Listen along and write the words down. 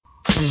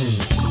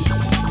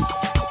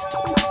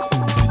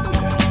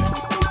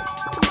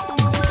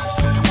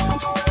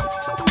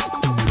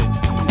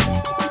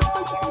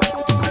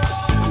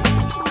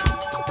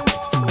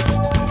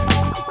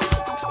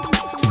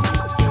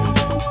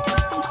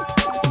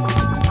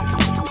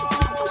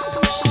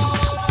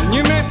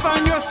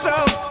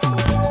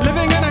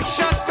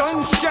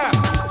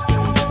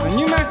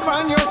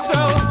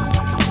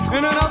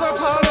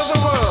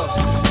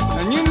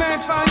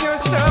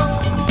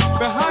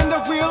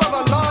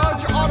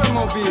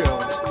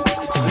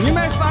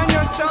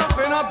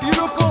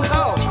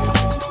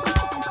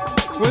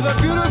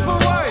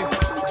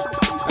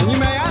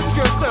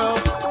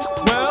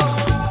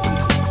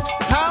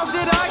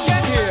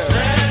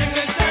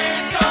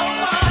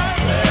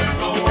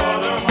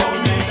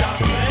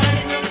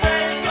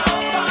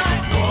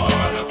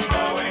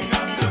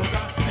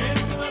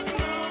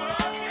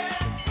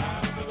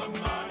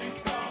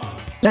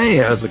Hey,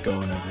 how's it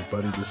going,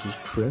 everybody? This is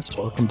Chris.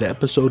 Welcome to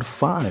episode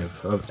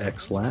 5 of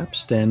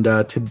X-Lapsed. And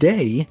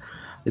today,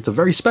 it's a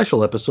very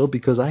special episode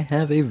because I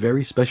have a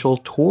very special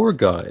tour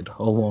guide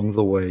along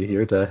the way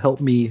here to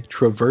help me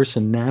traverse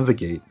and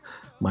navigate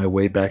my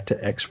way back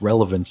to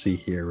X-relevancy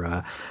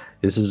here.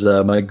 This is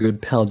my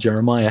good pal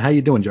Jeremiah. How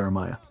you doing,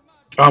 Jeremiah?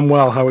 I'm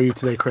well. How are you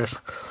today, Chris?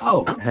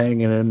 Oh,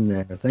 hanging in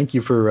there. Thank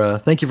you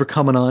for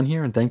coming on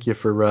here, and thank you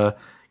for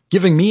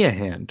giving me a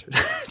hand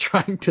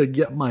trying to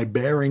get my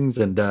bearings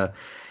and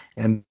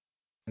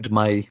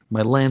my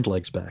land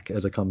legs back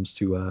as it comes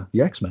to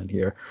the X-Men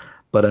here.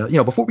 But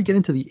before we get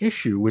into the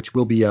issue, which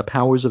will be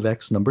Powers of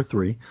X number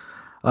 3,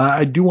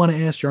 I do want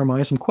to ask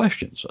Jeremiah some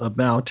questions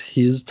about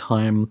his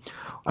time.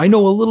 I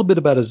know a little bit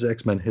about his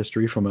X-Men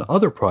history from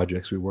other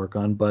projects we work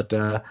on, but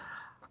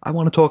I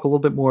want to talk a little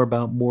bit more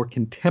about more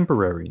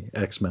contemporary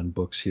X-Men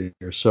books here.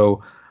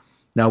 So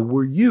now,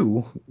 were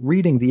you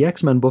reading the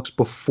X-Men books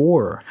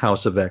before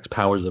House of X,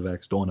 Powers of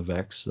X, Dawn of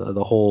X,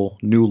 the whole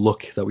new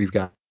look that we've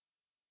got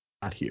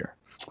here?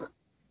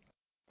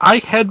 I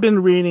had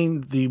been reading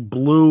the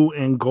Blue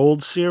and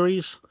Gold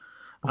series,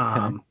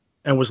 and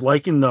was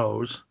liking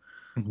those.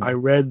 Mm-hmm. I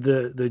read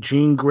the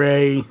Jean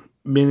Grey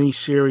mini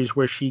series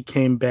where she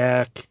came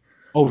back.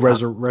 Oh,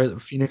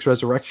 Phoenix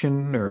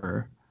Resurrection,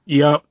 or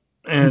yep,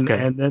 and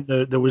then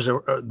there was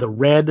the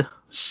Red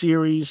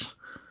series.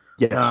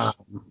 Yeah,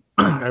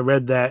 I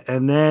read that,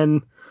 and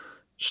then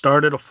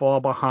started to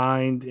fall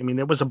behind. I mean,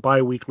 it was a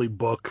bi-weekly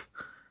book.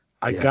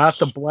 I got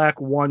the Black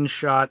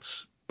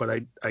one-shots, but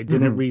I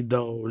didn't read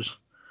those.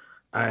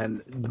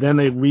 And then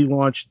they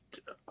relaunched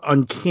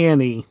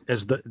Uncanny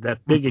as that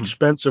big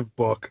expensive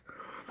book.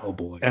 Oh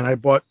boy! And I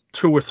bought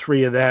 2 or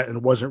 3 of that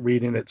and wasn't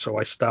reading it, so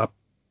I stopped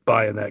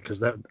buying that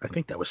because I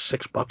think that was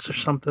 $6 or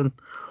something.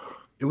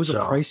 It was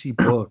a pricey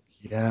book,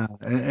 yeah.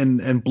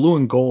 And Blue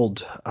and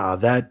Gold,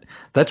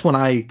 that's when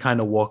I kind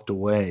of walked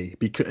away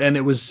and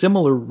it was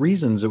similar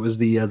reasons. It was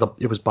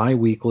it was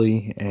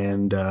bi-weekly,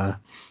 and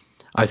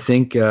I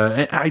think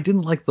I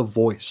didn't like the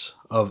voice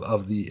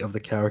of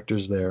the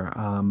characters there.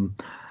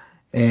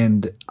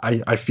 And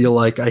I feel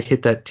like I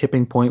hit that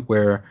tipping point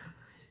where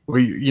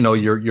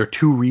your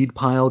to read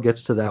pile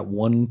gets to that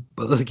one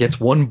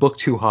book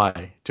too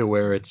high, to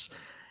where it's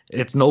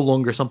no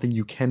longer something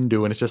you can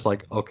do, and it's just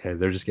like, okay,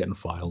 they're just getting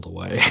filed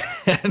away.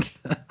 And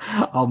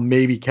I'll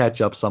maybe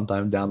catch up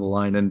sometime down the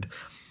line. And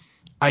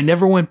I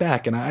never went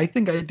back, and I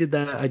think I did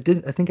that. I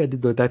think I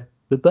did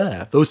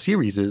those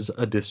series is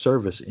a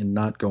disservice in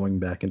not going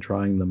back and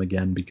trying them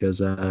again,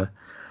 because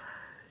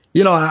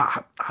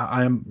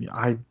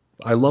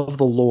I love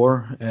the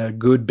lore,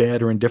 good,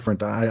 bad, or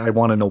indifferent. I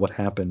want to know what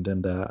happened,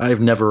 and I've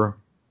never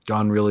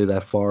gone really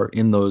that far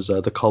in those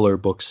the color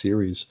book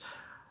series.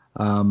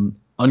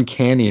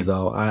 Uncanny,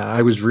 though,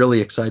 I was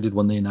really excited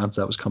when they announced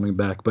that was coming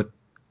back, but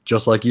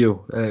just like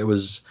you, it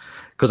was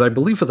because I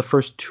believe for the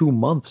first 2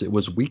 months it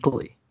was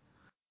weekly,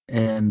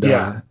 and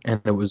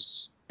it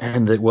was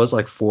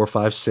like $4,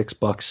 $5,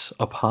 $6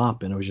 a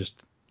pop, and it was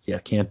just,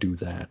 can't do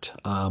that.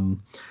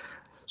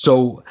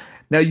 So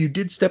now you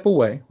did step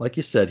away, like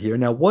you said here.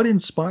 Now, what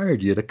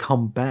inspired you to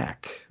come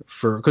back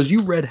because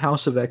you read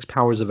House of X,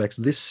 Powers of X,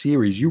 this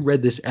series, you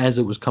read this as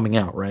it was coming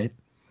out, right?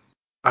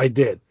 I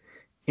did.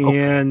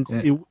 And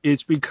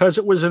it's because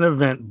it was an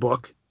event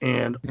book,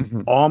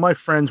 and all my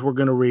friends were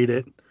going to read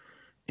it,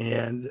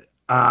 and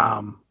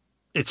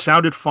it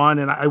sounded fun,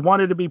 and I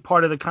wanted to be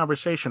part of the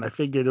conversation. I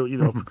figured,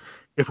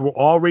 if we're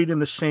all reading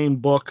the same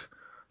book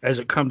as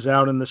it comes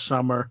out in the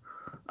summer,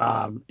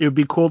 it would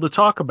be cool to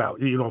talk about,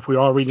 if we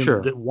all reading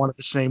one of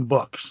the same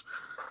books.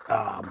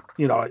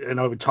 And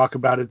I would talk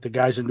about it to the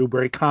guys at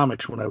Newbury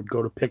Comics when I would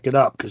go to pick it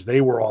up, because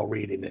they were all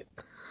reading it.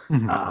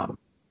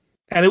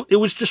 And it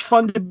was just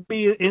fun to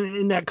be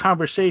in that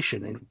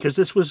conversation, because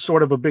this was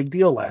sort of a big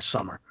deal last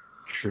summer.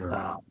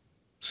 Sure.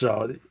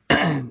 So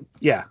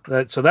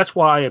that's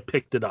why I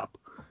picked it up,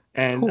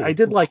 and cool. I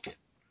did like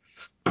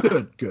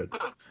it. Good.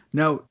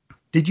 Now,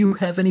 did you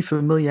have any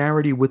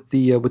familiarity with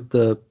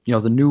the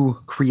new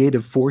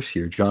creative force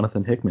here,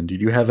 Jonathan Hickman? Did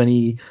you have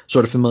any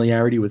sort of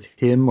familiarity with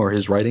him or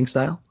his writing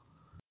style?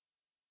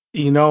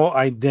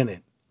 I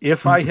didn't.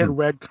 If I had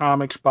read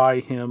comics by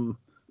him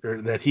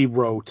or that he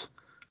wrote,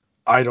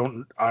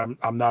 I'm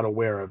not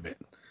aware of it.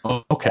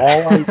 Oh, okay.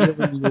 All I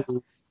really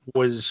knew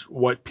was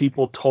what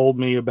people told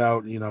me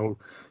about,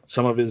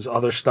 some of his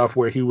other stuff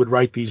where he would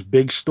write these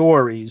big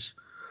stories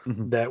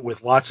that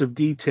with lots of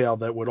detail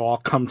that would all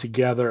come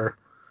together,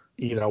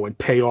 and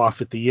pay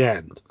off at the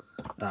end.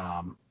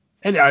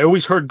 And I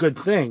always heard good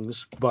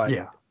things, but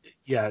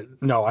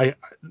no, I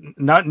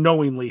not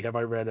knowingly have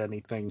I read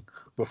anything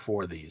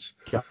before these.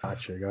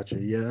 Gotcha.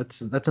 Yeah,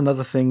 that's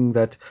another thing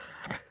that,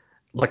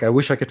 like, I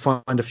wish I could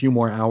find a few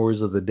more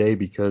hours of the day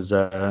because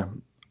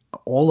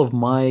all of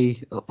my,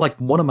 like,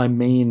 one of my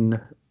main,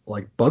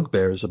 like,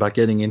 bugbears about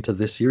getting into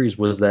this series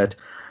was that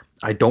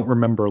I don't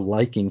remember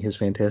liking his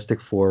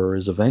Fantastic Four or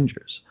his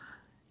Avengers.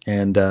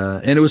 And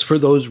it was for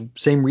those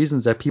same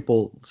reasons that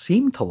people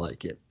seem to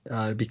like it,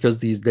 because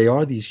they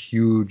are these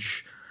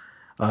huge,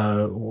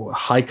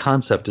 high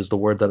concept is the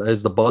word that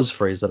is the buzz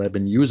phrase that I've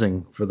been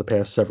using for the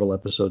past several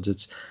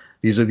episodes.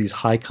 These are these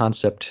high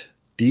concept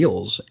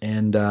deals,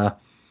 and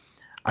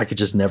I could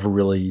just never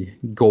really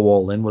go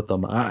all in with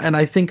them. And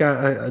I think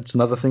it's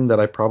another thing that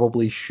I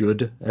probably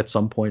should at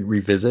some point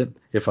revisit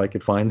if I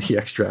could find the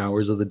extra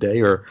hours of the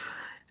day, or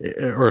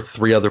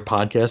 3 other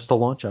podcasts to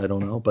launch. I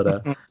don't know,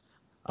 but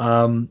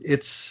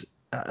it's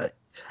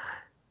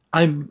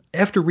I'm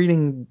after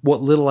reading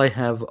what little I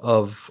have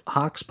of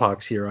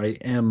Hoxpox here, I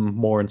am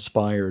more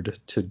inspired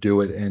to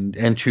do it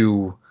and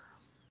to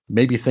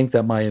maybe think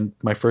that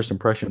my first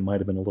impression might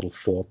have been a little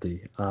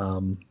faulty.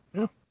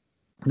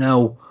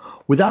 Now,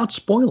 without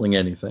spoiling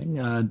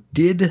anything,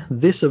 did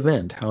this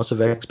event, House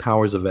of X,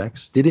 Powers of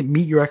X, did it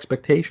meet your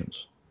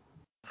expectations?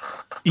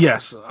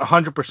 Yes,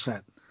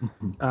 100%.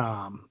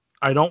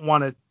 I don't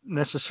want to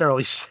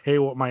necessarily say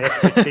what my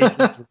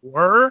expectations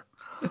were,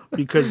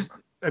 because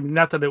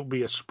not that it would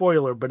be a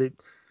spoiler, but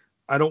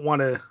I don't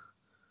want to.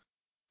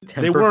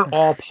 They weren't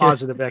all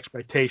positive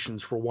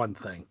expectations, for one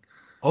thing.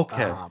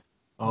 Okay.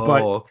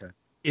 Okay.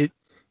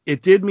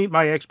 It did meet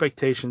my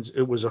expectations.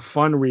 It was a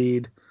fun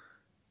read,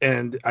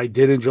 and I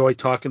did enjoy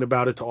talking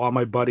about it to all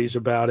my buddies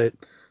about it.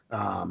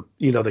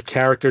 The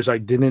characters I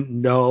didn't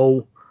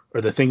know,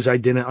 or the things I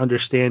didn't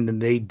understand, and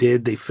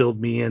they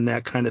filled me in,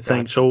 that kind of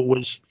thing. So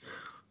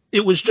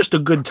it was just a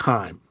good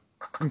time.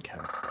 Okay.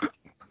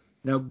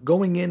 Now,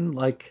 going in,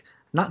 like,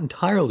 not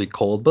entirely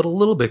cold, but a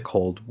little bit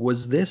cold,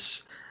 was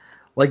this,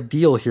 like,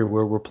 deal here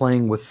where we're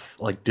playing with,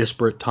 like,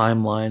 disparate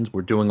timelines?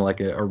 We're doing, like,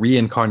 a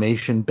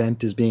reincarnation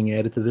bent is being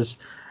added to this.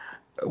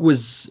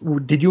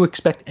 Did you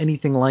expect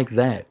anything like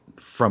that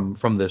from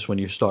this when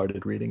you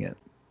started reading it?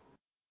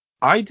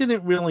 I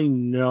didn't really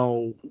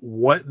know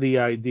what the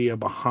idea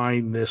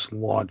behind this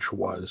launch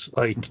was.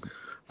 Like,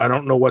 I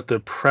don't know what the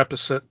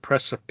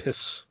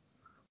precipice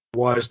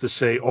was to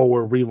say, oh,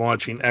 we're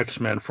relaunching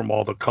X-Men from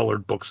all the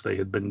colored books they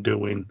had been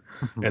doing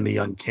and the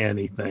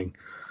Uncanny thing.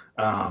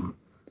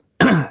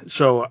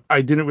 So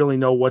I didn't really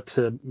know what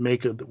to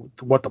make of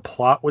what the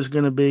plot was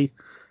going to be.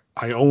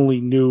 I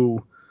only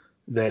knew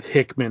that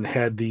Hickman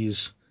had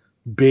these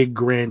big,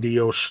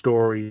 grandiose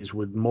stories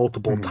with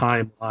multiple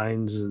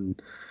timelines,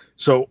 and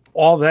so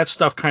all that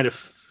stuff kind of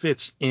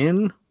fits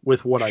in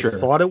with what I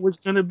thought it was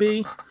going to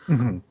be.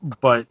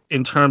 But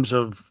in terms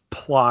of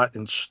plot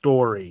and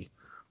story,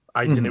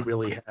 I didn't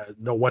really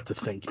know what to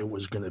think it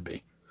was going to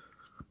be.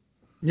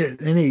 Yeah,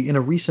 in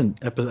a recent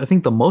episode, I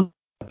think the most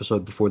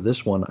episode before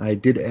this one, I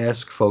did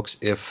ask folks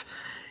if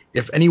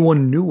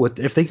anyone knew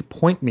if they could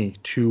point me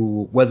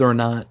to whether or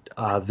not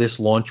this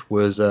launch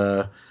was,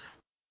 if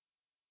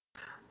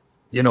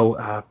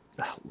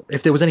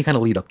there was any kind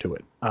of lead up to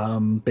it.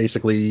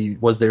 Basically,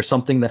 was there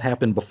something that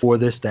happened before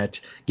this that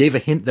gave a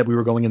hint that we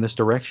were going in this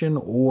direction,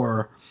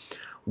 or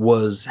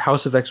was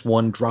House of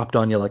X1 dropped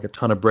on you like a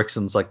ton of bricks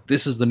and it's like,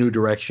 this is the new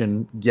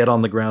direction, get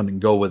on the ground and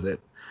go with it?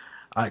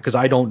 Because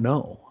I don't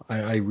know.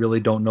 I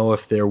really don't know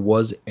if there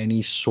was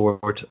any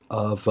sort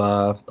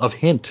of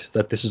hint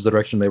that this is the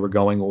direction they were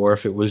going, or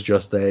if it was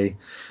just a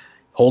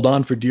hold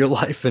on for dear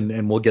life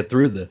and we'll get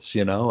through this.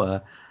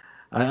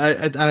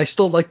 I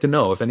still like to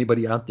know if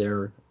anybody out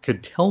there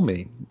could tell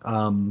me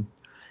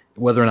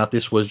whether or not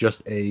this was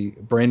just a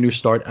brand new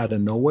start out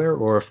of nowhere,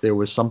 or if there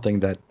was something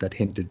that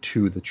hinted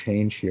to the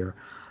change here.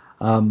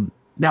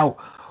 Now,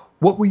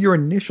 what were your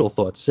initial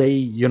thoughts?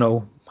 Say,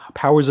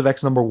 Powers of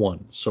X #1.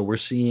 So we're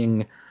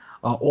seeing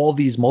all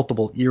these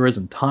multiple eras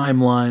and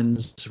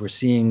timelines. We're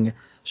seeing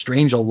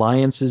strange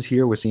alliances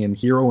here. We're seeing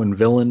hero and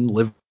villain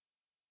living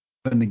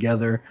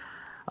together.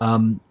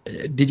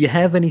 Did you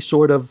have any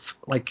sort of,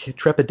 like,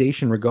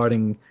 trepidation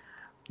regarding,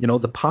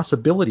 the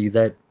possibility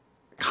that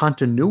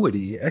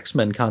continuity,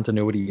 X-Men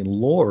continuity in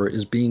lore,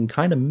 is being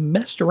kind of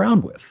messed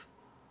around with?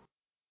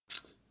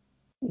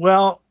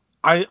 Well,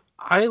 I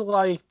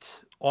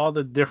liked all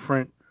the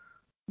different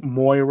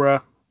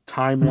Moira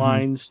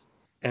timelines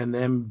and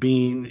them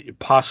being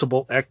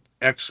possible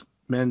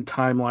X-Men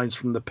timelines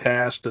from the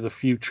past to the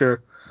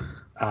future.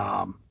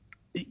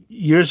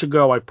 Years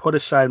ago, I put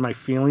aside my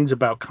feelings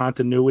about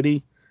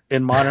continuity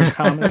in modern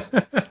comics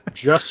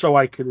just so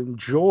I could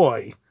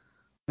enjoy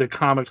the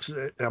comics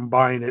I'm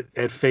buying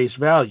at face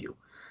value.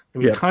 I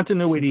mean,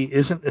 continuity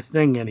isn't a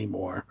thing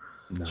anymore.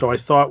 No. So I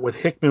thought what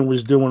Hickman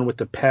was doing with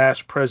the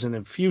past, present,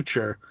 and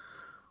future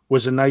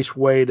was a nice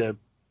way to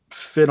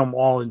fit them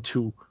all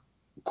into,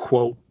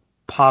 quote,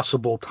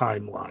 possible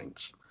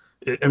timelines.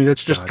 I mean,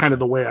 that's just kind of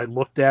the way I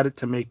looked at it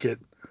to make it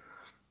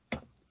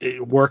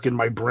work in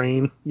my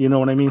brain. You know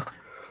what I mean?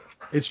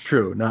 It's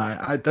true.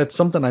 No, that's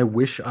something I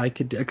wish I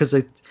could do, because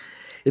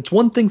it's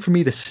one thing for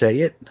me to say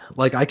it.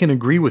 Like, I can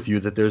agree with you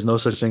that there's no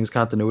such thing as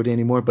continuity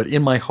anymore, but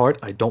in my heart,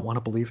 I don't want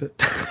to believe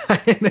it.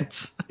 And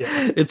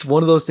it's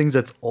one of those things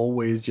that's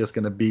always just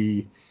going to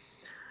be.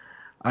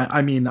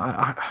 I mean,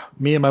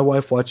 me and my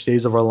wife watch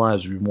Days of Our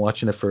Lives. We've been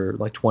watching it for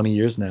like 20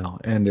 years now,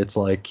 and it's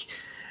like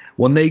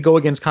when they go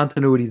against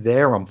continuity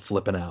there, I'm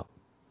flipping out.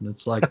 And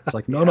it's like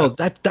no,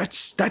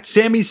 that's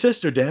Sammy's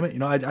sister, damn it. You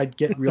know, I'd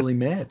get really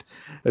mad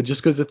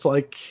just because it's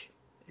like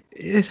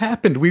it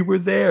happened. We were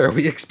there.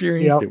 We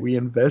experienced it. We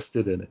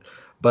invested in it.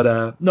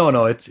 But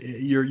no, it's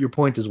your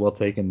point is well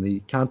taken.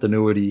 The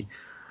continuity.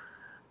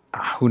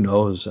 Who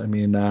knows? I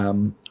mean,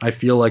 I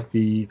feel like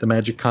the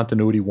magic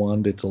continuity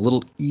wand. It's a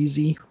little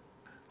easy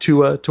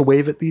to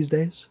wave it these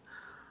days.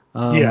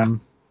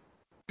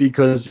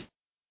 Because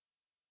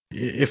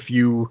I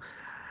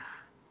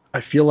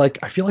feel like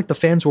the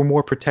fans were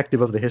more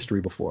protective of the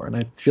history before, and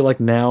I feel like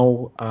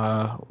now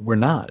we're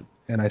not.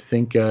 And I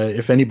think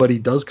if anybody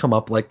does come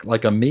up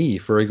like a me,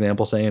 for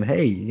example, saying,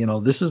 hey, you know,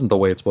 this isn't the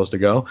way it's supposed to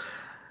go,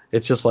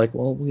 it's just like,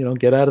 well, you know,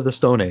 get out of the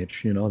Stone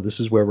Age. You know, this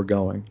is where we're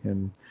going,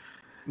 and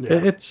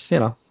it's, you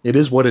know, it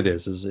is what it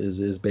is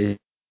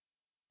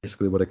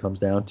basically what it comes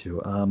down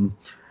to.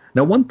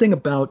 Now, one thing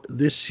about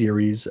this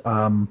series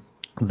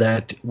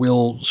that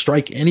will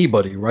strike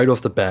anybody right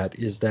off the bat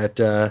is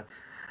that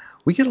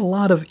we get a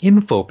lot of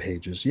info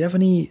pages. Do you have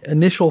any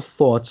initial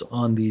thoughts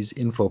on these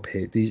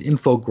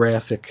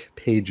infographic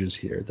pages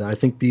here? I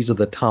think these are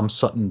the Tom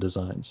Sutton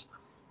designs.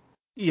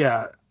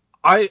 Yeah,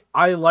 I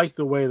like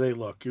the way they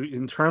look.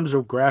 In terms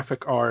of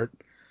graphic art,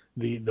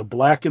 the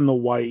black and the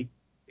white,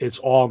 it's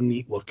all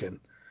neat looking.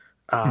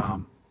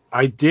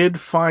 I did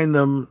find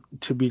them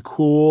to be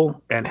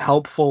cool and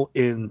helpful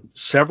in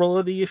several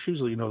of the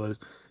issues. You know,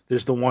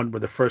 there's the one where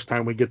the first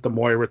time we get the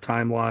Moira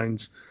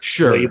timelines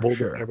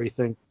labeled and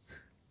everything.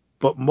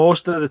 But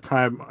most of the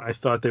time, I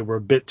thought they were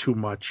a bit too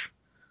much.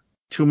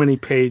 Too many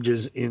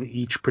pages in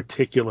each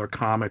particular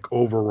comic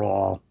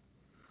overall.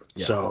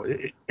 Yeah. So,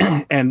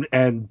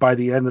 and by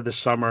the end of the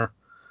summer,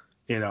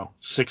 you know,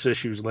 6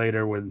 issues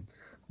later, when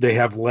they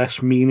have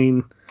less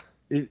meaning,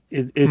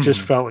 it just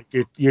felt like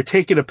you're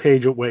taking a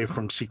page away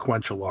from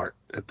sequential art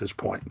at this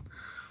point.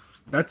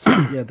 That's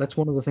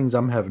one of the things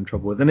I'm having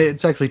trouble with, and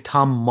it's actually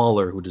Tom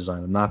Muller who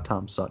designed them, not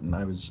Tom Sutton.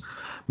 I was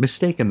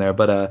mistaken there,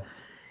 but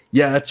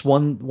yeah, it's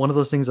one of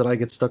those things that I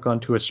get stuck on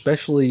too,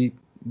 especially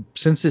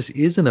since this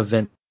is an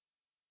event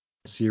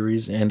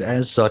series, and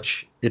as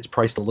such, it's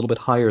priced a little bit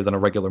higher than a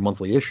regular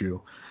monthly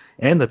issue,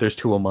 and that there's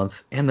 2 a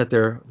month, and that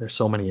there's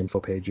so many info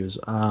pages.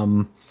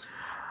 I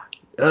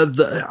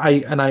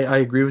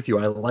agree with you.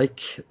 I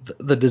like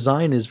the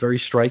design is very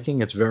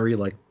striking. It's very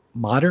like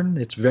modern.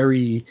 It's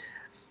very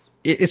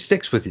it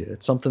sticks with you.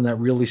 It's something that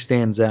really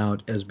stands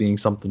out as being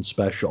something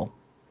special.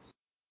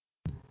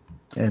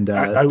 And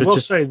I will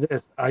say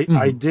this: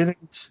 I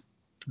didn't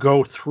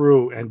go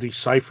through and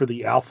decipher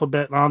the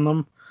alphabet on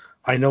them.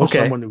 I know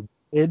someone who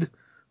did,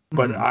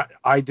 but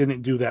I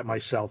didn't do that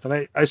myself.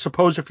 And I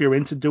suppose if you're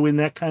into doing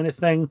that kind of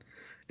thing,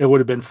 it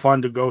would have been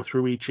fun to go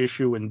through each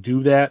issue and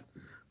do that.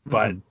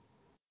 But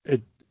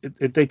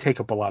they take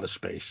up a lot of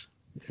space.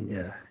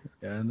 Yeah,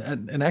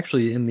 and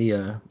actually in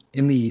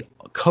the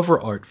cover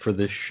art for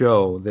this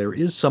show, there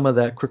is some of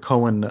that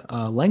Krakoan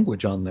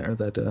language on there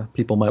that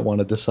people might want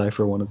to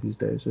decipher one of these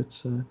days.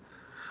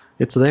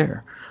 It's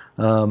there,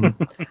 and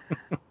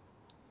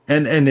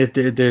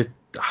it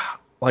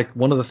like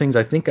one of the things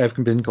I think I've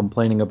been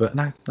complaining about,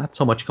 not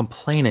so much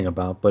complaining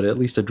about, but at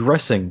least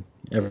addressing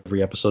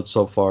every episode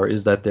so far,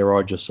 is that there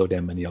are just so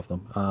damn many of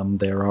them.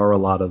 There are a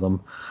lot of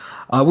them.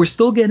 I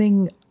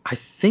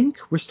think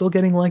we're still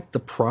getting like the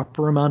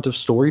proper amount of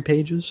story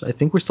pages. I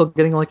think we're still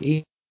getting like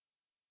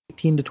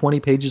 18 to 20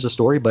 pages of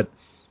story, but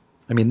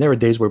I mean, there are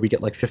days where we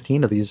get like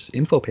 15 of these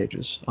info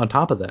pages on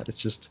top of that.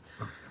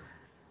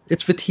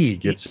 It's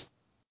fatigue. It's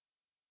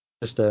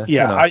just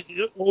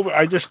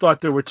I just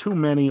thought there were too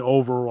many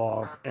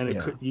overall, and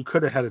you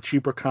could have had a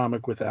cheaper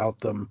comic without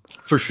them.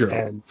 For sure.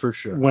 And for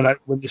sure.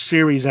 When the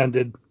series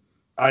ended,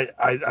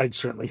 I'd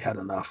certainly had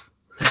enough.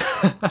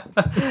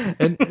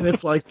 and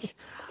it's like,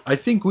 I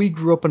think we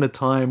grew up in a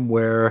time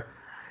where,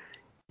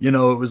 you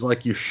know, it was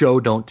like you show,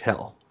 don't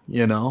tell.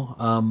 You know,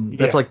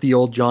 that's like the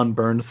old John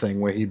Byrne thing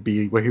where he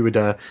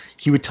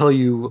would tell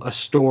you a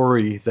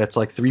story that's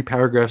like 3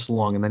 paragraphs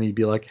long, and then he'd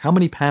be like, how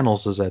many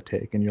panels does that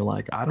take? And you're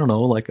like, I don't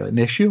know, like an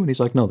issue. And he's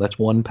like, no, that's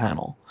 1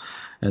 panel,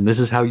 and this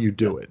is how you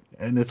do it.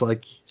 And it's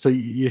like, so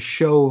you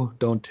show,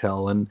 don't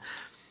tell. And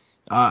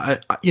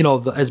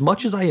as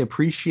much as I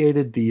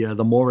appreciated the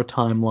Moira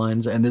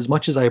timelines, and as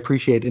much as I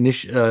appreciate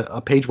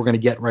a page we're going to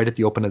get right at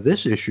the open of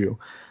this issue,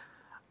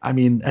 I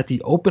mean, at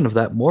the open of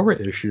that Moira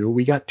issue,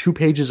 we got 2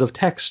 pages of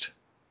text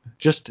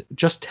just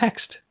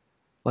text,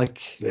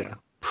 like Yeah.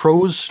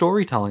 prose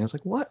storytelling. It's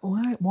like, what?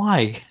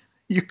 Why?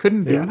 You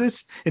couldn't do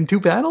this in 2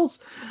 panels?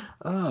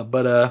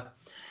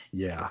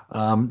 Yeah.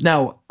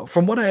 Now,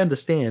 from what I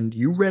understand,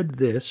 you read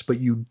this, but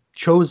you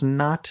chose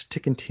not to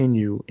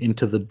continue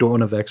into the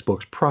Dawn of X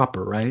books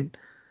proper, right?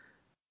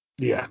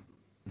 Yeah.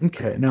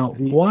 Okay. Now,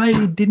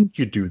 why didn't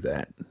you do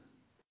that?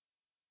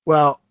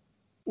 Well,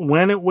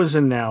 when it was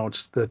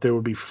announced that there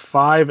would be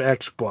 5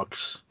 X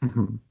books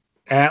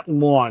at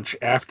launch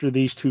after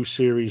these 2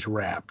 series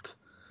wrapped,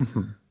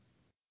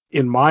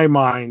 in my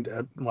mind,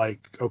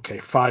 like, okay,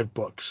 5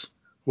 books.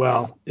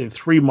 Well, in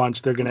 3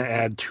 months, they're going to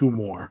add 2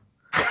 more.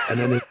 And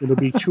then it's going to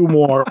be 2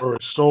 more or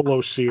a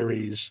solo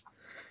series,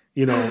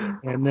 and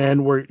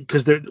then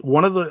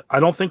I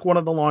don't think one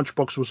of the launch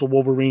books was a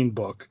Wolverine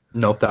book.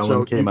 Nope, that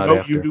one came out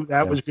after. You knew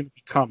that was going to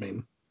be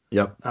coming.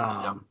 Yep.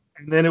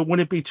 And then it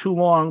wouldn't be too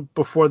long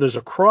before there's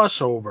a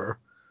crossover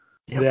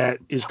that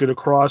is going to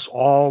cross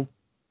all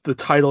the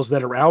titles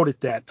that are out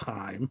at that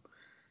time.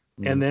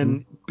 And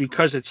then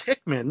because it's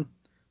Hickman,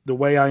 the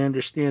way I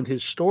understand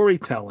his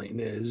storytelling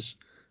is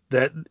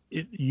that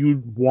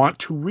you want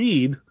to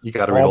read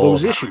all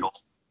those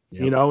issues.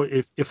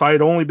 Yep. If I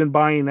had only been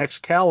buying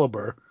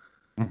Excalibur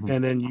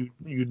and then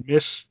you'd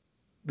miss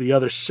the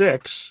other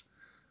 6,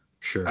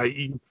 sure,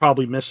 you'd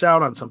probably miss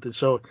out on something.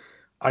 So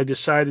I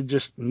decided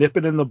just nip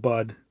it in the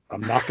bud.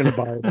 I'm not going to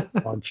buy it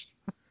at launch.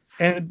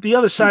 And the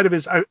other side of it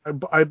is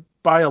I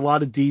buy a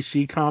lot of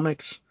DC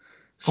comics.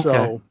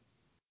 So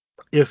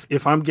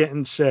if I'm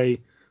getting,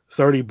 say,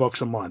 30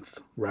 books a month,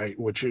 right,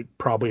 which it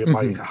probably at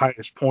my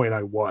highest point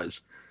I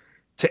was,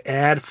 to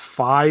add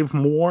 5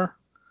 more,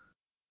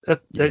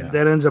 that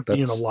ends up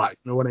being a lot.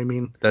 You know what I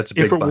mean? That's a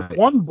big if it bite. was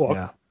 1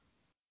 book,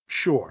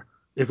 sure.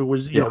 If it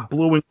was,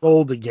 Blue and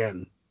Gold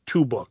again,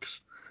 2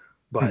 books.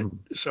 But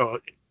so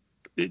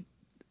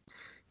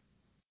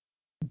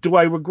do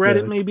I regret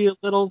it maybe a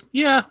little?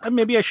 Yeah,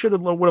 maybe I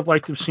would have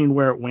liked to have seen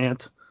where it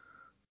went,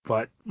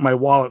 but my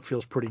wallet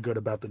feels pretty good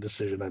about the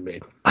decision I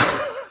made.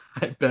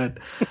 I bet.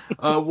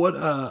 What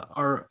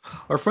our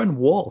friend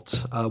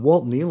Walt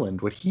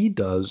Nealand, what he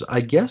does,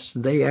 I guess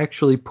they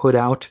actually put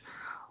out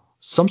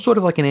some sort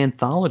of like an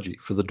anthology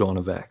for the Dawn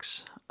of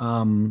X,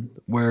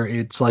 where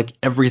it's like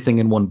everything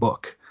in one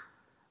book.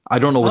 I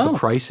don't know what the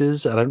price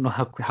is, and I don't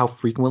know how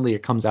frequently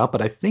it comes out,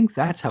 but I think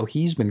that's how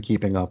he's been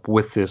keeping up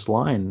with this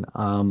line,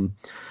 and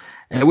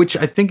which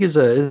I think is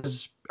a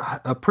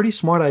pretty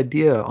smart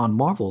idea on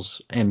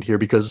Marvel's end here,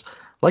 because,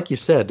 like you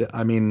said,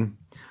 I mean,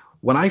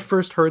 when I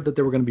first heard that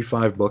there were going to be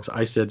 5 books,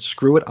 I said,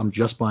 screw it, I'm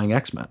just buying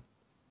X-Men.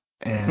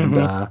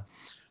 And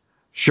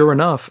sure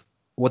enough,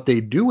 what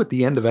they do at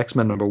the end of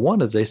X-Men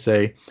 #1 is they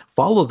say,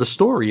 follow the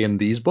story in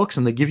these books,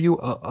 and they give you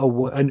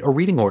a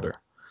reading order.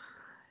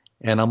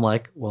 And I'm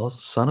like, well,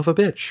 son of a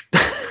bitch.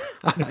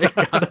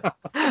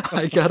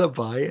 I gotta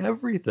buy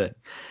everything.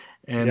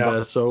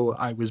 And so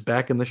I was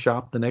back in the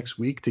shop the next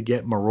week to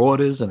get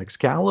Marauders and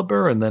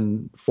Excalibur, and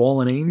then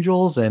Fallen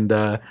Angels, and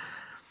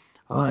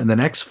then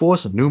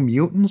X-Force and New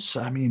Mutants.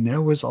 I mean,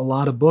 there was a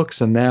lot of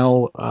books, and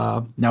now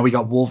we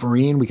got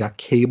Wolverine, we got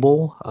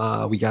Cable,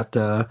 we got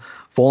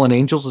Fallen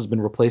Angels has been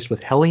replaced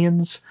with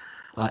Hellions,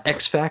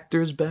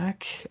 X-Factor's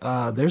back.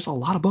 There's a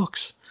lot of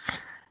books,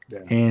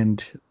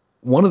 and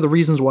one of the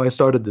reasons why I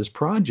started this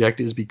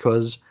project is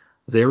because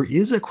there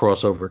is a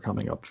crossover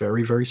coming up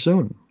very, very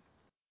soon,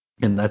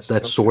 and that's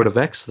that Sword of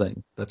X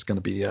thing. That's going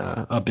to be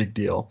a big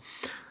deal.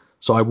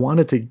 So I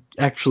wanted to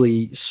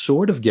actually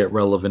sort of get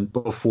relevant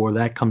before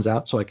that comes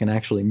out, so I can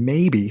actually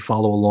maybe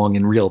follow along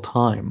in real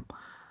time.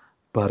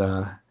 But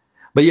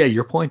yeah,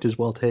 your point is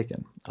well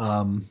taken.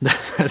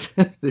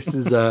 This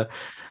is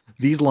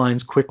these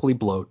lines quickly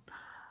bloat.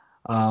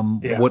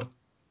 What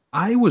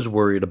I was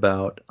worried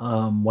about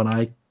when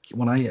I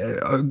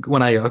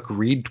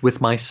agreed with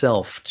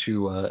myself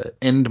to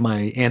end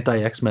my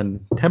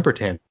anti-X-Men temper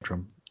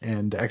tantrum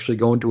and actually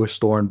go into a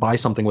store and buy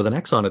something with an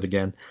X on it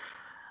again,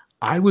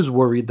 I was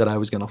worried that I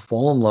was going to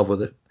fall in love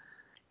with it,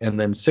 and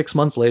then 6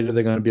 months later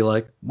they're going to be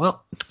like,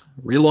 well,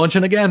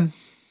 relaunching again,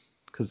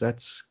 because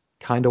that's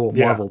kind of what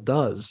Marvel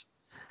does.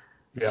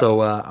 Yeah.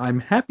 So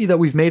I'm happy that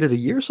we've made it a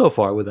year so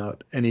far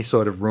without any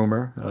sort of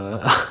rumor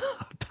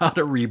about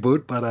a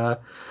reboot,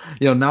 but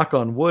knock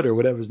on wood or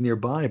whatever's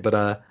nearby.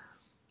 But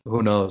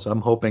who knows?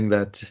 I'm hoping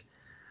that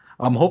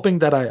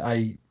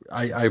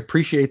I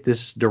appreciate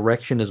this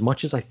direction as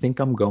much as I think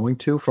I'm going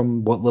to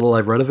from what little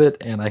I've read of it,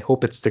 and I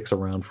hope it sticks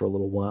around for a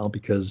little while,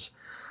 because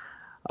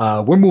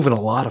we're moving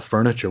a lot of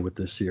furniture with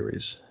this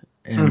series,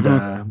 and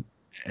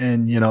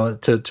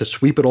to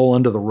sweep it all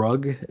under the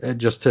rug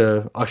just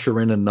to usher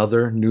in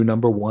another new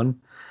 #1,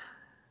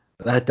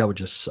 that would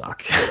just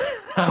suck.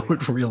 That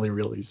would really,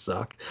 really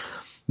suck.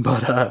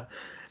 But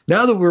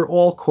now that we're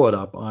all caught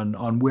up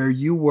on where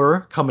you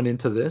were coming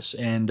into this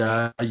and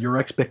your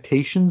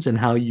expectations and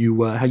how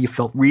you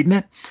felt reading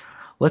it,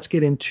 let's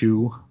get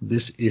into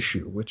this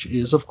issue, which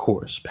is, of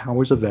course,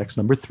 Powers of X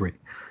 #3.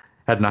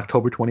 Had an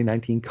October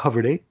 2019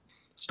 cover date.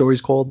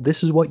 Story's called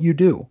This Is What You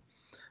Do.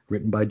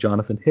 Written by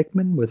Jonathan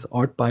Hickman with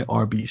art by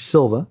R.B.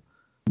 Silva.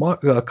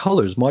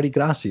 Colors, Marty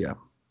Gracia.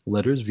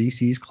 Letters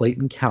VC's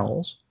Clayton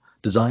Cowles.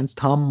 Designs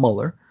Tom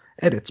Muller.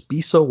 Edits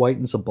Biso White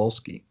and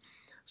Sobolski.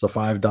 It's a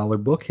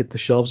 $5 book. Hit the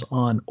shelves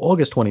on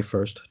August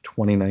 21st,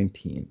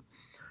 2019.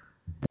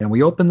 And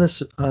we open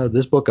this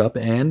book up,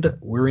 and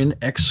we're in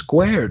X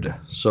Squared.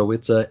 So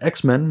it's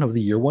X-Men of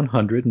the year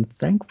 100, and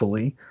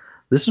thankfully,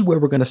 this is where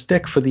we're going to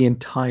stick for the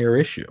entire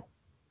issue.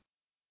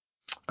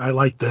 I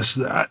like this.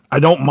 I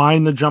don't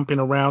mind the jumping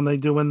around they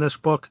do in this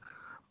book,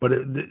 but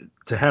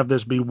to have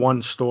this be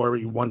one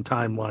story, one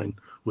timeline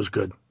was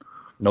good.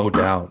 No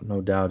doubt,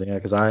 yeah,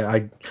 because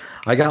I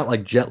got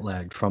like jet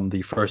lagged from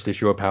the first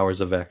issue of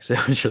Powers of X.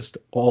 It was just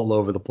all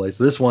over the place.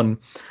 This one,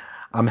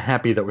 I'm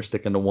happy that we're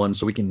sticking to one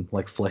so we can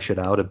like flesh it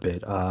out a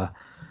bit.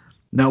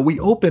 Now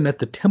we open at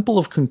the Temple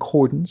of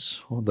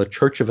Concordance, or the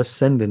Church of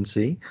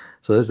Ascendancy.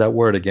 So there's that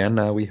word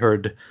again. We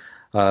heard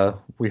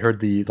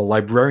the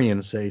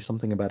librarian say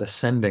something about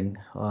ascending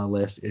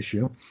last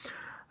issue.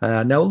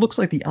 Now it looks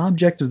like the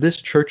object of this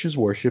church's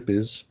worship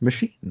is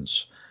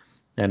machines.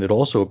 And it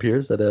also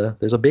appears that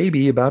there's a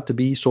baby about to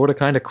be sort of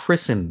kind of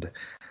christened.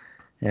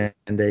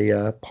 And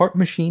a part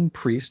machine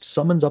priest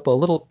summons up a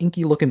little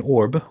inky-looking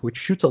orb, which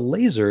shoots a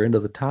laser into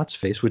the Tot's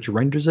face, which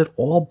renders it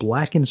all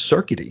black and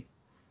circuity.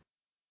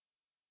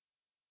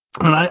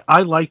 And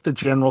I like the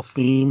general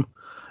theme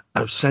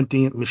of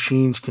sentient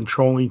machines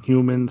controlling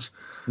humans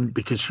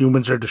because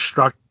humans are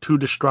too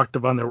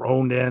destructive on their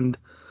own end.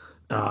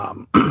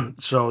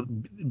 So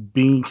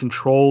being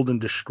controlled and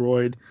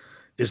destroyed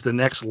is the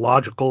next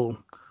logical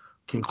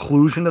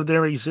conclusion of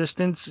their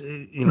existence.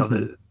 You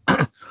know,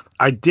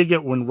 I dig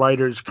it when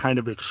writers kind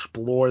of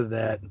explore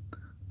that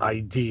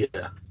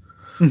idea,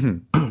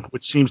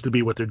 which seems to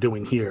be what they're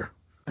doing here.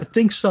 I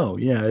think so.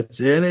 Yeah, it's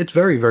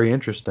very, very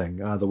interesting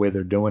the way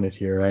they're doing it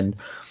here, and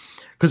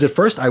because at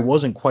first I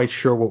wasn't quite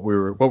sure what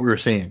we were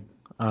seeing,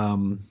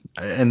 and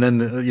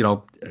then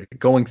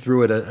going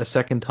through it a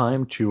second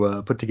time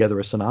to put together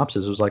a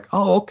synopsis, it was like,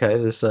 oh, okay,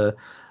 this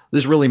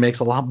really makes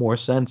a lot more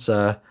sense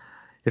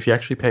if you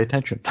actually pay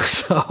attention.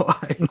 So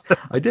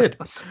I did.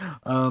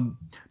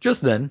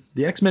 Just then,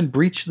 the X-Men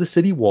breach the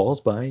city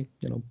walls by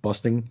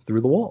busting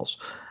through the walls.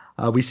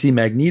 We see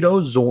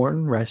Magneto,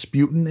 Zorn,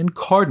 Rasputin, and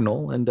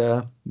Cardinal, and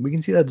we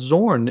can see that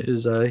Zorn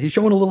is he's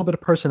showing a little bit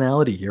of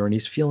personality here, and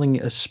he's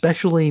feeling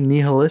especially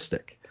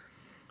nihilistic.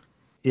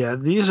 Yeah,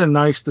 these are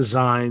nice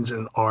designs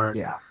and art.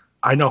 Yeah.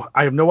 I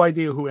have no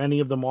idea who any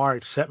of them are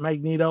except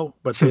Magneto,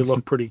 but they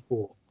look pretty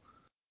cool.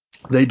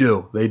 They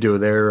do.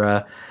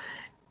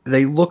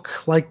 They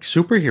look like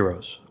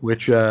superheroes,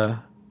 which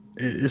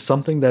is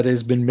something that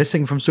has been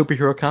missing from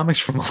superhero comics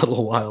for a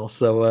little while.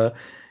 So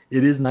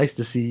it is nice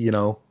to see,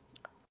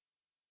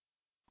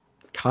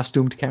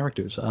 costumed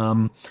characters.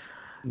 From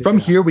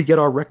here, we get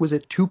our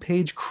requisite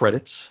 2-page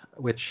credits,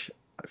 which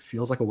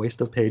feels like a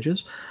waste of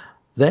pages.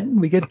 Then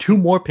we get 2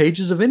 more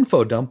pages of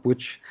info dump,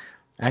 which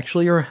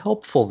actually are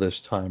helpful this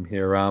time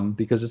here,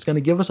 because it's going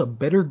to give us a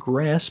better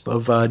grasp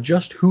of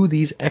just who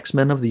these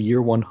X-Men of the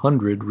year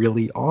 100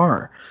 really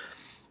are.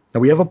 Now,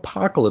 we have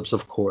Apocalypse,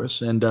 of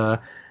course, and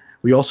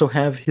we also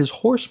have his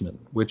Horsemen,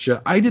 which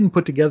I didn't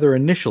put together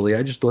initially.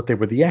 I just thought they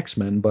were the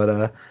X-Men,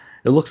 but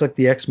it looks like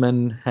the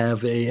X-Men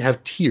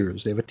have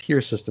tiers. They have a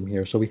tier system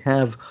here. So we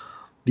have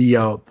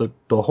the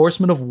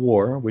Horsemen of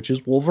War, which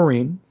is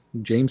Wolverine,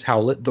 James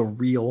Howlett, the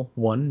real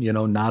one,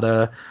 not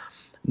a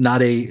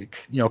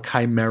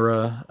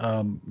chimera,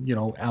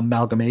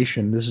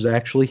 amalgamation. This is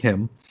actually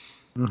him.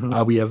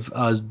 We have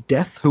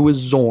Death, who is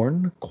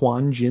Zorn,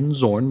 Quan Jin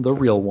Zorn, the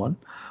real one,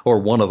 or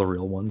one of the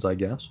real ones, I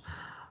guess.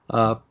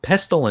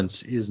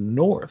 Pestilence is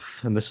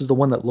North, and this is the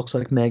one that looks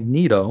like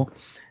Magneto.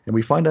 And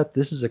we find out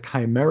this is a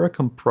chimera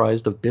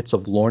comprised of bits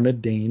of Lorna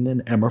Dane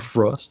and Emma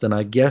Frost. And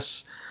I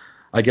guess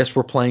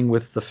we're playing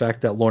with the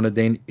fact that Lorna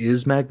Dane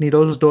is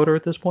Magneto's daughter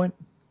at this point,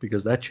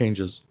 because that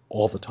changes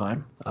all the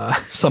time.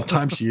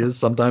 Sometimes she is,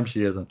 sometimes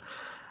she isn't.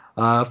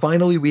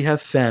 Finally, we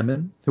have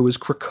Famine, who is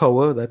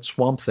Krakoa, that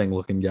Swamp Thing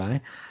looking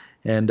guy.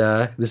 And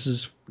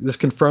this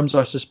confirms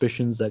our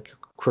suspicions that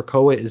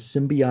Krakoa is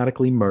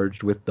symbiotically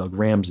merged with Doug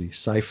Ramsey,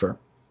 Cypher.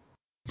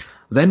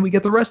 Then we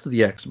get the rest of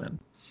the X-Men.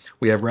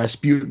 We have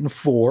Rasputin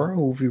 4,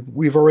 who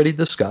we've already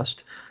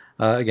discussed.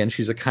 Again,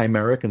 she's a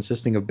chimera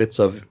consisting of bits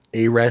of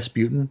a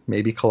Rasputin,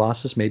 maybe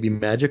Colossus, maybe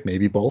Magic,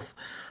 maybe both.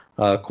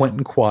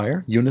 Quentin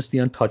Quire, Eunice the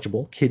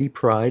Untouchable, Kitty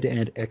Pryde,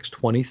 and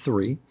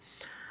X-23.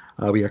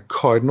 We have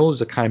Cardinal,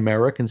 who's a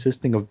chimera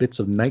consisting of bits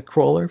of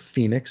Nightcrawler,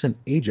 Phoenix, and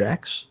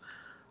Ajax.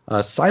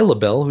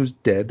 Silabelle, who's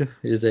dead,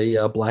 is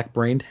a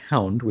black-brained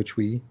hound, which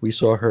we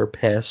saw her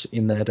pass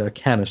in that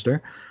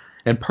canister.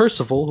 And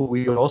Percival, who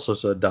we also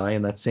saw die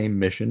in that same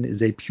mission,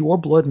 is a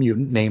pure-blood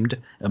mutant named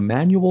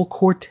Emmanuel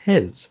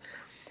Cortez,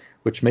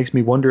 which makes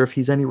me wonder if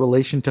he's any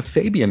relation to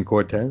Fabian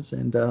Cortez,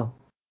 and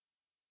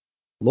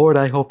Lord,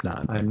 I hope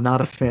not. I'm not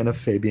a fan of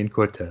Fabian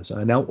Cortez.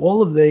 Now,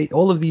 all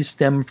of these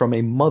stem from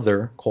a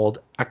mother called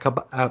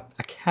Akaba.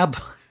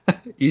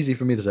 Easy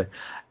for me to say.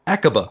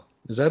 Akaba.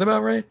 Is that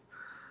about right?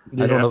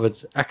 Yeah. I don't know if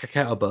it's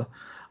Akaba.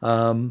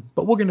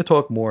 But we're going to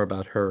talk more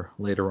about her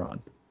later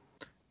on.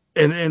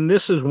 And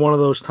this is one of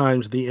those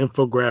times the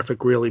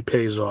infographic really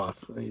pays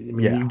off. I mean,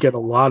 Yeah, you get a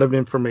lot of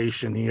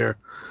information here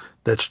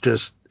that's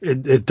just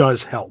it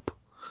does help.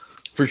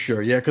 for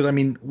sure. Yeah, because I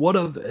mean,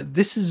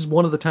 this is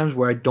one of the times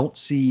where I don't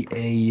see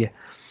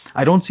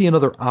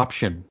another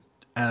option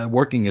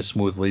working as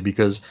smoothly,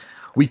 because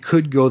we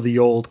could go the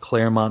old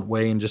Claremont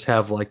way and just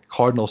have like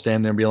Cardinal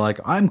stand there and be like,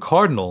 I'm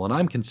Cardinal and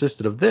I'm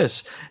consisted of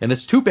this, and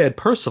it's too bad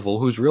Percival,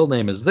 whose real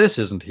name is this,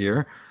 isn't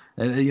here.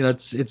 And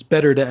it's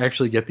better to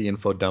actually get the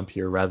info dump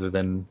here rather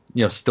than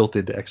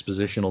stilted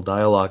expositional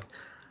dialogue.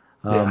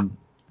 Yeah. Um,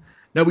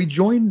 Now we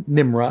join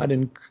Nimrod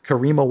and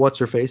Karima What's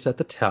Her Face at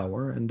the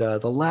tower, and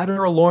the latter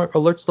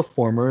alerts the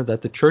former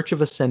that the Church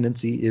of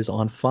Ascendancy is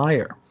on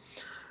fire.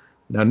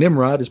 Now,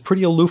 Nimrod is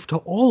pretty aloof to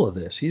all of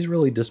this. He's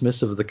really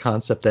dismissive of the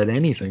concept that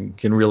anything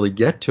can really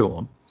get to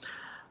him.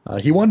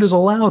 He wonders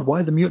aloud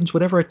why the mutants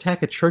would ever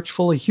attack a church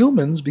full of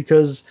humans,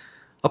 because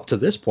up to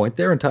this point,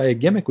 their entire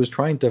gimmick was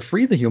trying to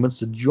free the humans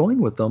to join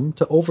with them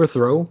to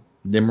overthrow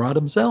Nimrod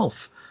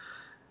himself.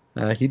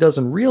 He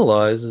doesn't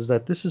realize is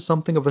that this is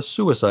something of a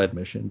suicide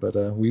mission, but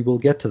we will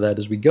get to that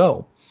as we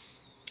go.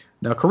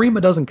 Now, Karima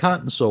doesn't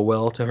cotton so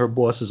well to her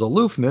boss's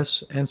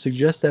aloofness and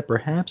suggests that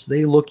perhaps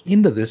they look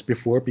into this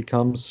before it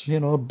becomes,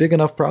 a big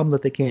enough problem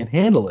that they can't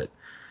handle it.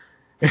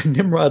 And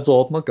Nimrod's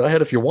all, well, go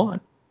ahead if you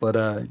want, but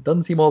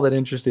doesn't seem all that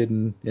interested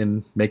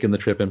in making the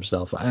trip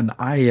himself. And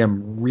I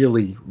am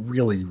really,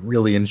 really,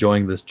 really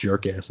enjoying this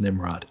jerk-ass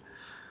Nimrod.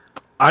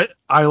 I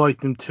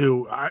liked him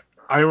too.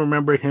 I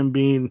remember him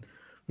being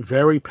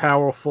very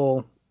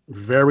powerful,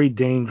 very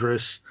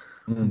dangerous,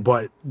 Mm.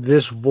 but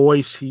this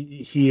voice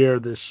here,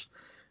 this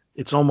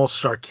it's almost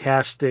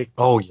sarcastic.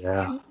 Oh,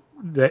 yeah.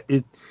 That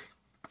it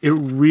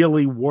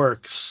really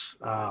works.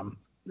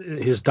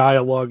 His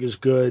dialogue is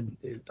good.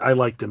 I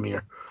like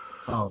Demir.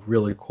 Oh,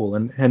 really cool.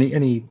 And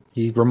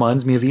he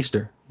reminds me of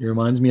Easter. He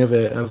reminds me of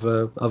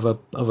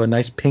a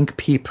nice pink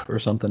peep or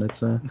something.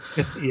 It's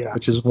Yeah.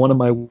 which is one of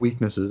my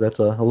weaknesses. That's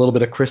a little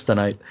bit of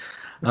kryptonite.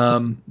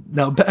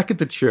 Now back at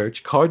the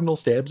church, Cardinal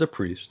stabs a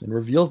priest and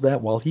reveals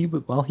that while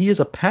he is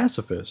a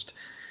pacifist,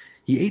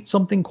 he ate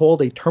something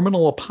called a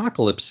terminal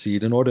apocalypse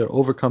seed in order to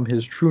overcome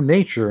his true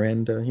nature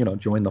and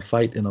join the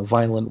fight in a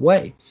violent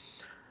way.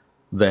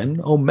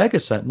 Then Omega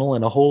Sentinel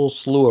and a whole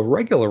slew of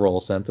regular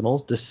old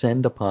Sentinels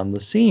descend upon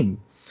the scene.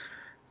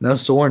 Now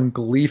Soren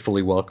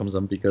gleefully welcomes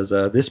them, because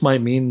this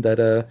might mean that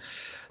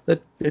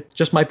it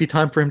just might be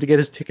time for him to get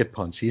his ticket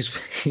punched.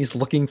 He's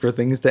looking for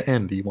things to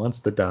end. He wants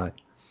to die.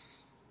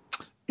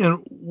 And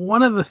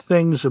one of the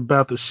things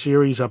about the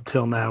series up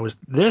till now is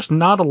there's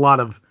not a lot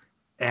of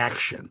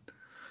action.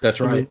 That's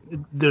I right.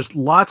 mean, there's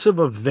lots of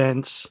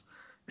events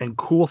and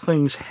cool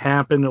things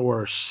happen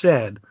or are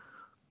said,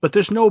 but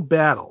there's no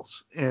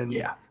battles. And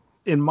Yeah.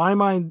 in my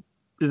mind,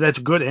 that's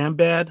good and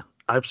bad.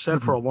 I've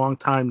said for Mhm. a long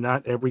time,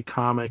 not every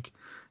comic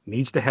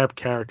needs to have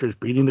characters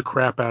beating the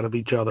crap out of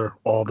each other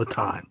all the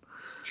time.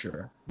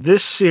 Sure.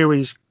 This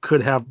series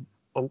could have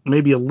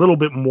maybe a little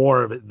bit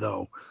more of it,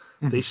 though.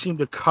 They Mhm. seem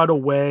to cut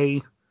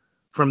away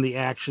from the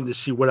action to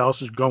see what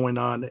else is going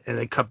on and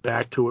then cut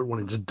back to it when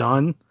it's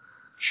done.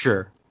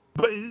 Sure.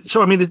 But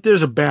so I mean,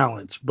 there's a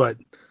balance, but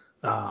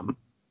um,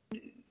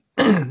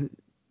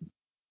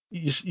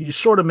 you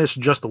sort of miss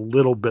just a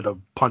little bit of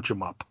punch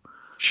 'em up.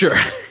 Sure.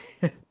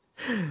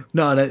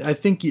 No, and I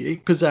think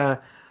because I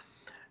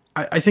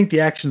think the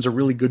action's a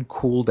really good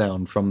cool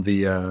down from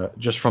the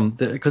just from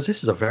the because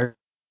this is a very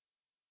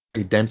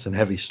dense and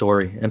heavy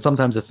story, and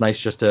sometimes it's nice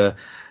just to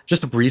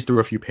breeze through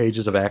a few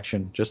pages of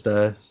action, just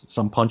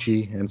some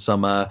punchy and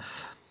some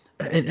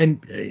and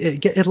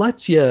it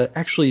lets you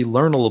actually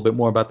learn a little bit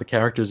more about the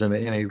characters in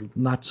a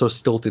not so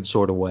stilted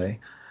sort of way.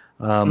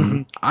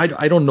 Mm-hmm.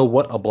 I don't know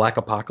what a black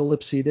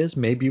apocalypse seed is.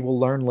 Maybe we'll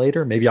learn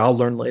later. Maybe I'll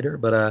learn later.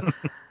 But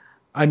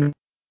I'm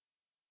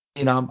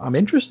I'm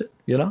interested.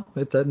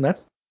 And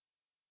that's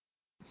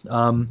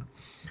um.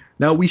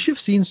 Now we shift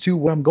scenes to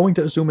what I'm going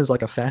to assume is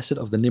like a facet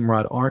of the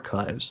Nimrod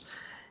archives.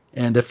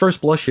 And at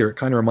first blush here, it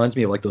kind of reminds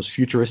me of like those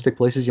futuristic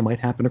places you might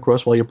happen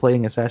across while you're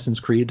playing Assassin's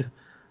Creed.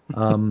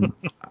 Um,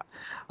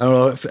 I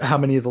don't know how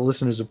many of the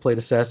listeners have played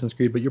Assassin's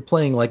Creed, but you're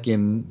playing like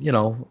in,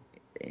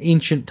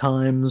 ancient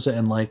times,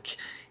 and like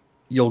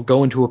you'll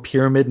go into a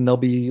pyramid and there'll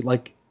be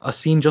like a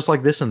scene just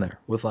like this in there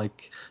with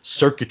like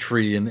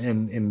circuitry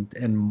and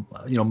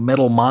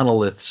metal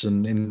monoliths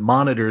and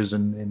monitors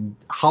and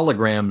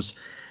holograms.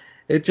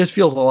 It just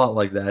feels a lot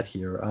like that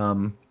here.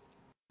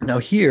 Now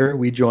here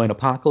we join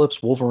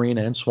Apocalypse, Wolverine,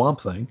 and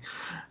Swamp Thing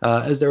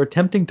as they're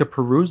attempting to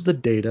peruse the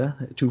data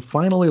to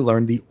finally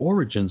learn the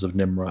origins of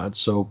Nimrod.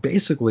 So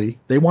basically,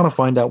 they want to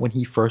find out when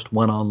he first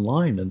went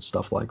online and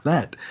stuff like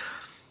that.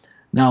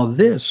 Now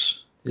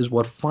this is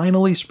what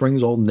finally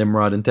springs old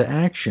Nimrod into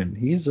action.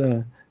 He's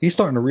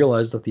starting to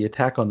realize that the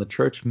attack on the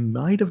church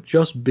might have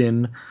just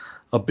been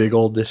a big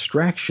old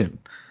distraction,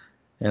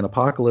 and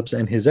Apocalypse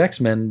and his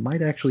X-Men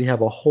might actually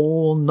have a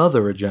whole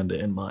nother agenda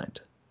in mind.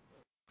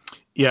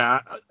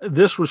 Yeah,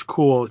 this was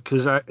cool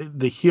because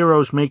the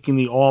heroes making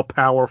the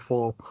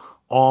all-powerful,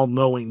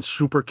 all-knowing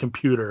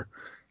supercomputer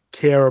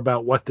care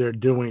about what they're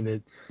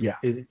doing. Yeah.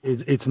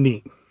 It's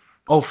neat.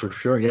 Oh, for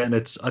sure. Yeah, and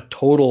it's a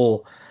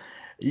total.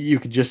 You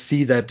could just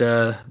see that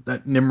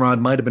that Nimrod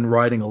might have been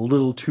riding a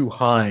little too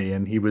high,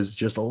 and he was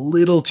just a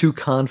little too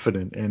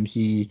confident, and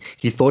he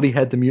thought he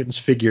had the mutants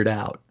figured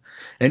out.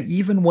 And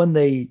even when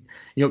they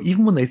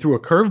threw a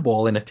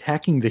curveball in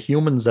attacking the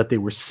humans that they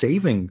were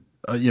saving,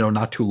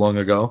 not too long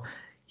ago,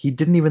 he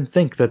didn't even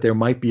think that there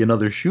might be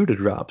another shoe to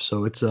drop.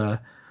 So it's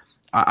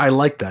I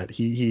like that.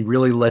 He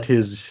really let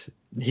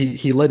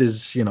he let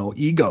his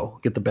ego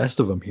get the best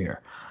of him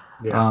here.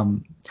 Yeah.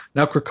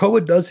 Now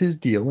Krakoa does his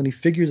deal and he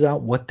figures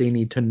out what they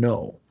need to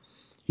know.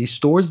 He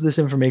stores this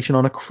information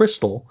on a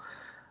crystal,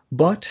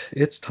 but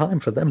it's time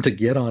for them to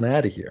get on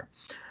out of here.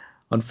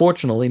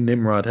 Unfortunately,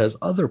 Nimrod has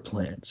other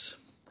plans.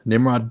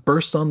 Nimrod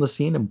bursts on the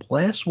scene and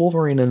blasts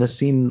Wolverine in a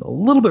scene a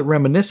little bit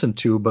reminiscent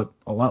to, but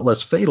a lot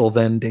less fatal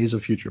than Days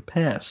of Future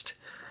Past.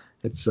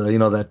 It's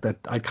that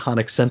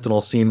iconic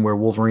Sentinel scene where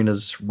Wolverine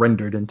is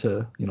rendered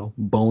into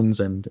bones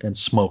and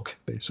smoke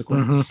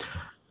basically.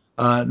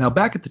 Mm-hmm. Now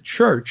back at the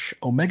church,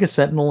 Omega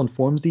Sentinel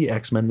informs the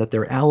X-Men that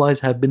their allies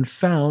have been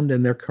found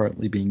and they're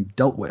currently being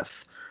dealt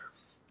with.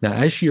 Now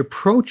as she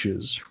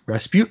approaches,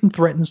 Rasputin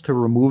threatens to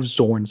remove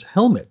Zorn's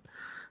helmet,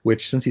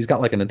 which, since he's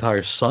got like an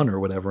entire sun or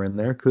whatever in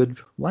there, could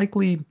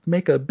likely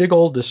make a big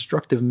old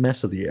destructive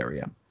mess of the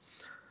area.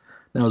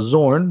 Now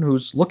Zorn,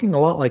 who's looking a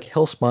lot like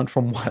Hellspawn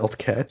from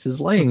Wildcats, is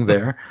laying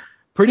there,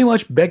 pretty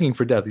much begging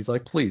for death. He's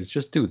like, please,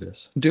 just do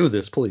this. Do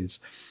this, please.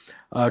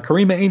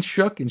 Karima ain't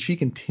shook, and she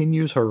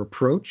continues her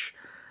approach.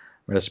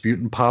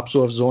 Rasputin pops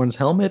off Zorn's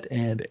helmet,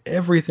 and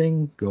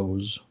everything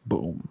goes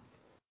boom.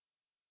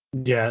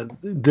 Yeah,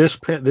 this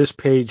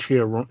page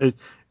here,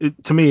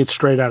 to me, it's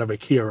straight out of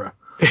Akira.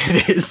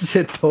 It is.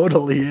 It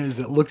totally is.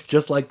 It looks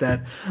just like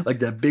that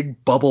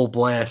big bubble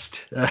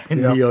blast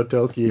in Neo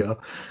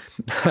Tokyo.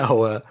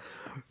 Now,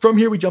 from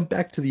here we jump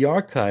back to the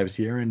archives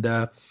here,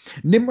 and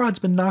Nimrod's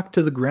been knocked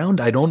to the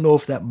ground. I don't know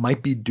if that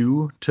might be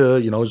due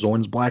to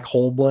Zorn's black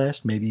hole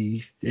blast.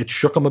 Maybe it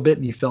shook him a bit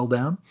and he fell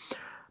down.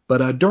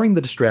 But during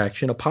the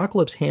distraction,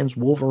 Apocalypse hands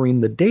Wolverine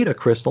the data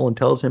crystal and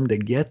tells him to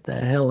get the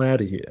hell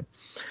out of here.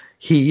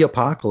 He,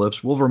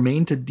 Apocalypse, will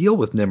remain to deal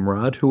with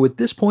Nimrod, who at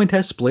this point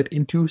has split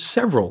into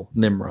several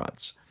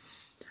Nimrods.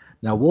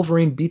 Now,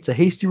 Wolverine beats a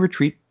hasty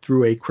retreat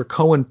through a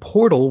Krakoan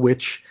portal,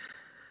 which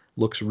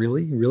looks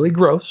really, really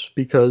gross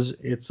because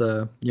it's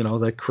that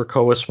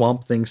Krakoa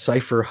Swamp Thing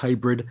Cypher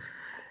hybrid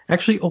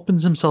actually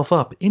opens himself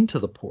up into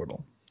the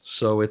portal.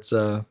 So it's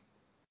kind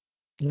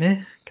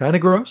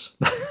of gross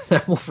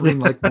that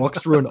Wolverine walks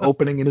through an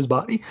opening in his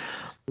body.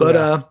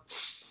 But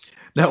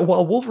now,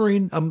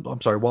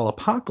 while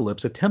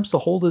Apocalypse attempts to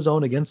hold his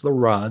own against the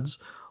rods,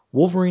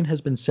 Wolverine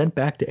has been sent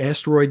back to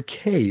Asteroid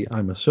K,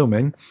 I'm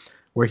assuming,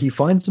 where he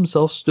finds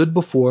himself stood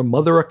before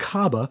Mother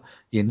Akaba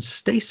in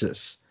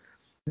stasis.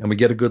 And we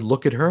get a good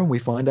look at her, and we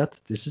find out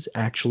that this is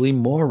actually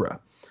Mora.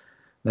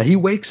 Now, he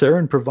wakes her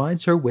and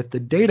provides her with the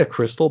data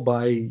crystal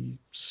by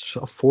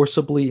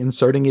forcibly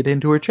inserting it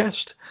into her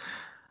chest.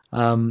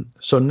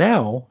 So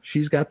now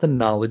she's got the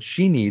knowledge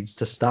she needs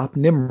to stop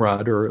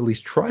Nimrod, or at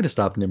least try to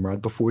stop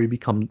Nimrod before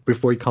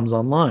he comes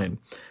online.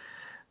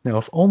 Now,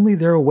 if only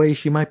there a way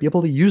she might be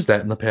able to use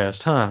that in the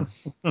past, huh?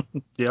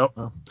 Yep.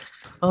 Well,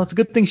 it's a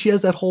good thing she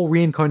has that whole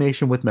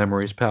reincarnation with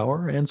memories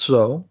power, and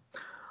so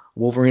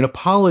Wolverine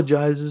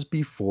apologizes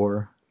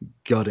before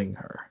gutting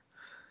her.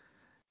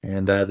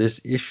 And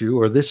this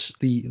issue, or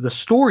the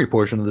story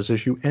portion of this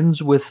issue,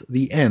 ends with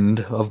the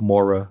end of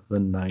Mora the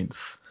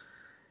Ninth.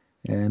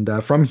 And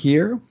from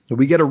here,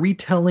 we get a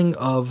retelling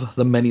of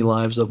the many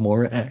lives of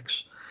Mora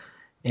X.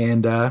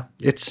 And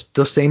it's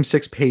the same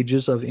 6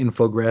 pages of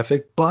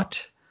infographic,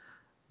 but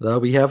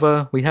we have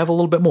a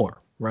little bit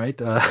more, right?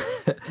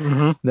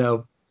 Mm-hmm.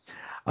 Now,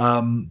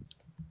 I'm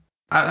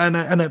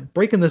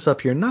breaking this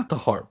up here, not to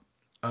harp.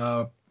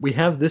 We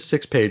have this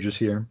 6 pages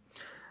here.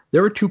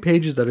 There are 2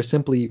 pages that are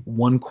simply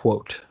one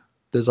quote.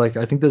 I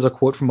think there's a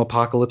quote from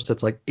Apocalypse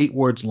that's 8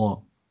 words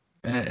long,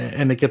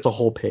 and it gets a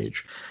whole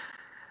page.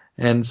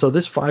 And so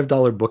this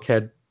 $5 book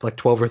had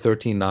 12 or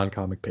 13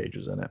 non-comic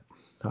pages in it.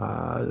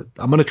 I'm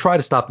going to try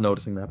to stop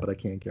noticing that, but I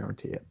can't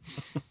guarantee it.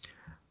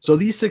 So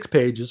these 6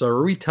 pages are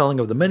a retelling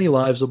of the many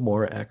lives of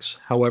Mora X.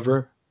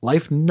 However,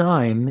 Life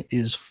 9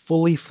 is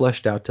fully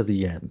fleshed out to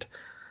the end.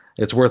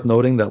 It's worth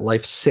noting that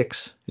Life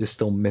 6 is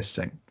still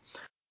missing.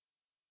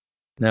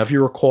 Now, if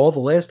you recall, the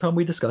last time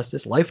we discussed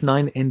this, Life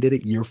 9 ended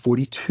at year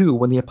 42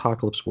 when the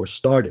Apocalypse War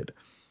started.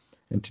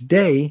 And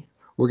today,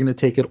 we're going to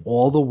take it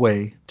all the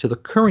way to the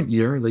current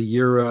year, the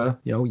year,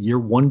 year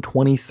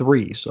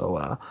 123.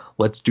 So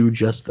let's do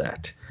just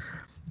that.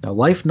 Now,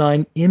 Life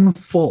 9 in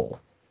full.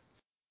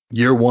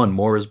 Year 1,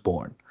 Mora's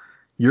born.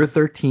 Year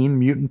 13,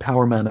 mutant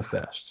power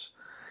manifests.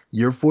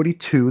 Year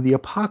 42, the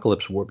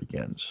Apocalypse War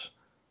begins.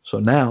 So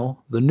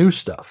now, the new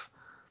stuff.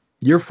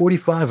 Year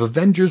 45,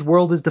 Avengers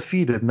World is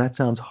defeated, and that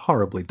sounds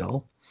horribly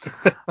dull.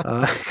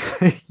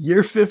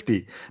 Year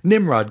 50,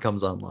 Nimrod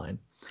comes online.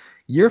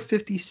 Year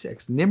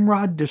 56, the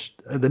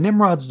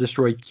Nimrods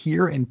destroy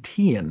Kier and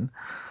Tian.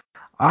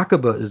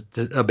 Akaba is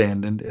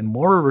abandoned, and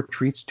Mora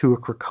retreats to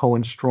a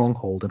Krakoan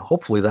stronghold, and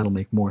hopefully that'll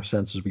make more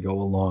sense as we go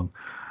along.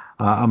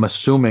 I'm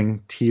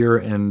assuming Tyr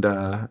and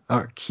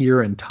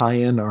Kier and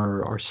Tyen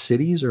are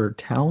cities or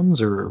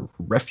towns or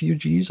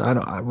refugees.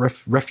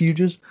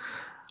 Refuges.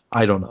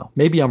 I don't know.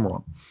 Maybe I'm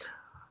wrong.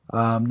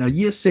 Now,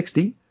 year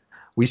 60,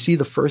 we see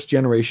the first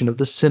generation of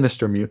the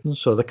Sinister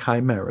mutants, so the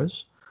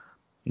Chimeras.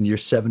 In year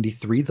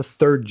 73, the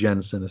third gen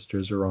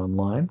Sinisters are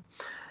online.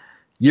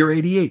 Year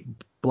 88,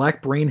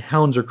 Black Brain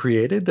Hounds are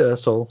created,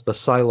 so the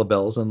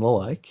Silabels and the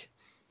like.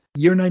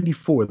 Year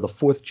 94, the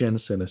fourth gen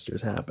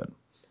Sinisters happen.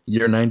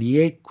 Year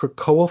 98,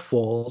 Krakoa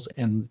falls,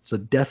 and it's the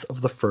death of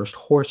the first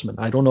Horseman.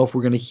 I don't know if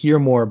we're going to hear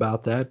more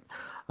about that.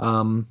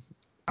 I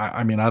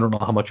mean, I don't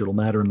know how much it'll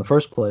matter in the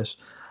first place.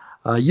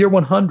 Year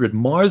 100,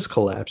 Mars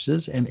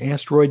collapses, and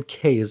Asteroid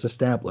K is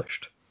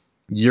established.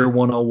 Year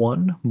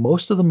 101,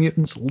 most of the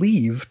mutants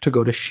leave to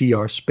go to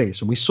Shi'ar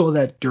space, and we saw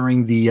that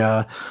during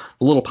the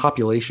little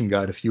population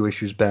guide a few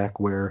issues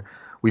back, where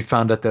we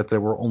found out that there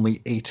were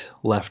only 8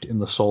 left in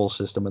the Sol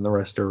system, and the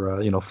rest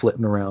are,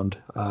 flitting around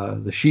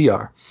the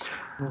Shi'ar.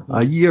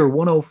 Mm-hmm. Year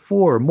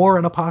 104, Mora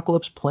and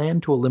Apocalypse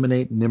plan to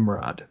eliminate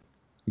Nimrod.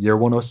 Year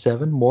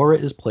 107, Mora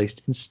is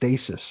placed in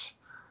stasis.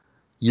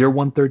 Year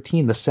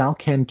 113, the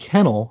Salkan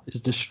Kennel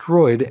is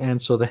destroyed,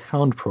 and so the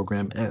Hound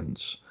program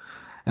ends.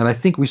 And I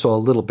think we saw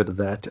a little bit of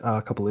that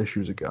a couple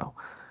issues ago.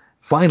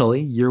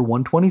 Finally, year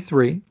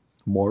 123,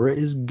 Mora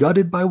is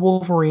gutted by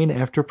Wolverine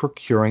after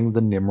procuring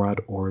the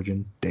Nimrod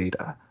origin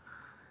data.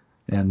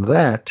 And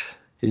that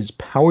is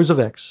Powers of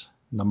X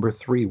number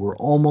 3. We're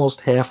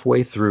almost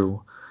halfway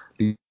through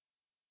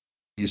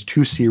these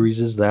 2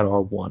 series that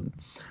are one.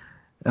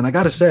 And I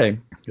got to say,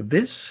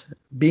 this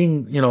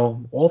being,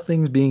 all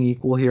things being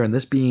equal here, and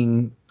this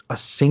being a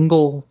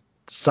single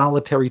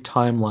solitary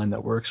timeline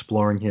that we're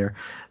exploring here,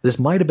 this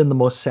might have been the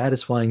most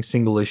satisfying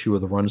single issue of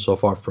the run so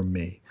far for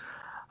me.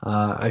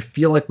 I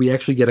feel like we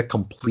actually get a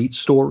complete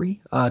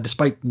story,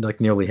 despite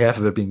nearly half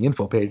of it being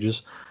info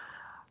pages.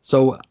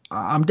 So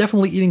I'm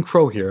definitely eating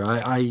crow here.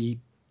 I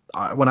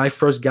when I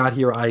first got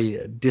here,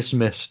 I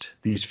dismissed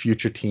these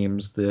future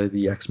teams,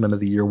 the X-Men of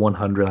the year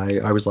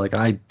 100. I was like,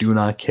 I do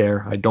not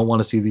care. I don't want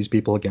to see these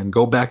people again.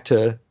 Go back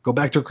to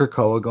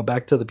Krakoa. Go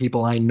back to the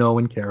people I know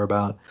and care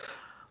about.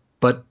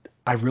 But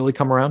I've really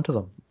come around to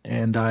them,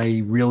 and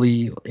I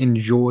really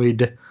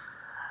enjoyed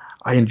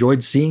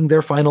seeing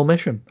their final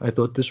mission. I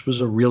thought this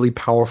was a really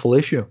powerful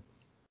issue.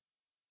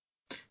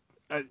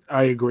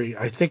 I agree.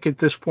 I think at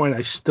this point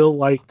I still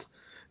liked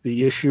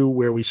the issue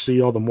where we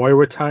see all the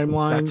Moira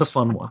timelines. That's a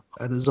fun one.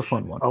 That is a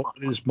fun one. Oh,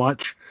 as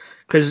much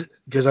because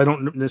I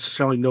don't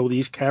necessarily know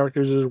these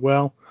characters as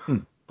well,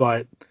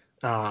 but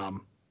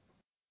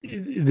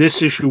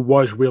this issue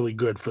was really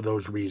good for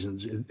those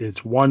reasons.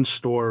 It's one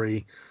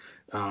story.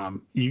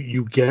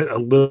 You get a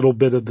little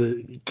bit of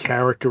the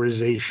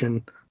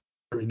characterization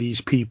for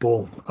these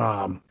people.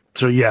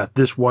 So yeah,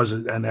 this was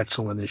an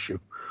excellent issue.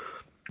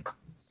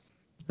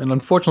 And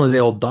unfortunately, they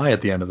all die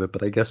at the end of it,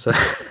 but I guess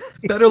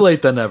better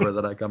late than never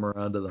that I come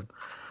around to them.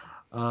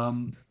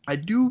 I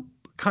do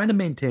kind of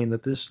maintain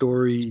that this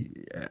story,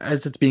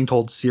 as it's being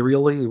told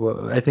serially,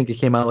 I think it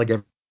came out like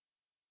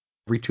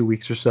every 2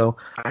 weeks or so.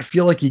 I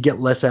feel like you get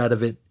less out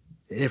of it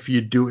if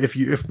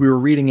we were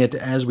reading it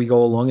as we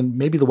go along, and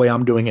maybe the way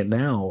I'm doing it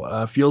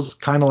now feels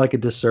kind of like a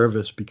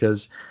disservice,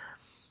 because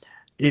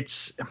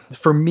it's,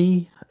 for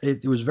me,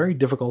 it was very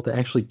difficult to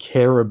actually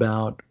care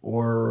about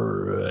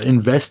or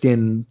invest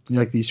in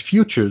these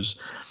futures,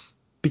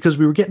 because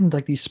we were getting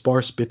these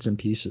sparse bits and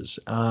pieces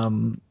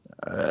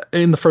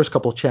in the first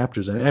couple of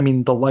chapters. I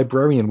mean, the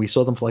librarian, we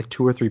saw them for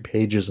 2 or 3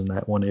 pages in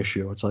that one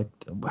issue. It's like,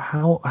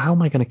 how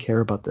am I going to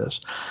care about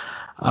this?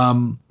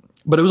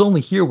 But it was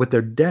only here with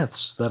their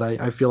deaths that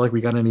I feel like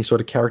we got any sort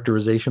of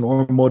characterization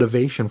or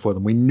motivation for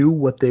them. We knew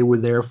what they were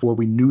there for.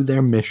 We knew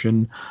their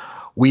mission.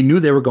 We knew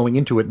they were going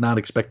into it not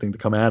expecting to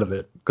come out of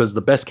it, because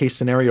the best case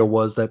scenario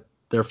was that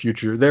their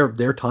future,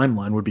 their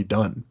timeline would be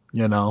done,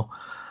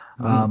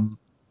 Mm-hmm.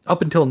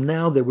 Up until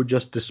now, they were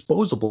just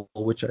disposable,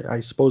 which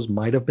I suppose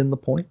might have been the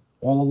point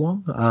all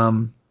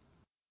along.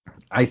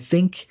 I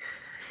think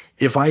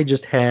if I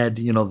just had,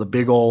 the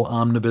big old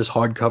omnibus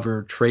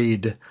hardcover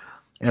trade,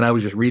 and I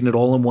was just reading it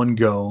all in one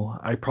go,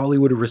 I probably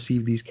would have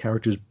received these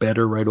characters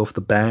better right off the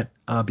bat,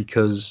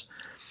 because,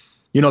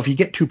 if you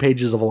get 2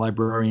 pages of a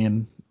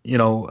librarian,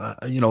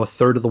 a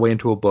third of the way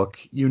into a book,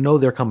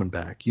 they're coming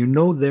back.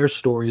 Their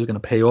story is going to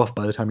pay off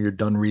by the time you're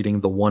done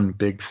reading the one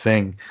big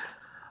thing.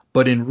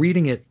 But in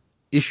reading it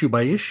issue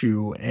by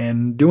issue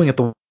and doing it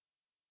the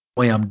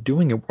way I'm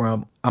doing it, where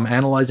I'm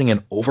analyzing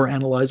and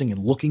overanalyzing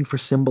and looking for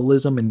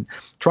symbolism and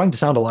trying to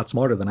sound a lot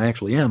smarter than I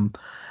actually am,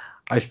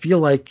 I feel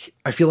like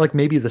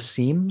maybe the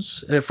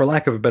seams, for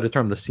lack of a better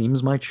term, the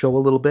seams might show a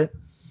little bit.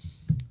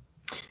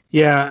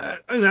 Yeah,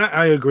 and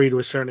I agree to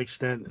a certain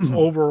extent. Mm-hmm.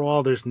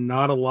 Overall, there's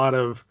not a lot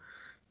of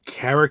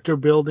character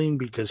building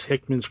because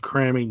Hickman's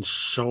cramming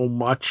so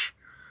much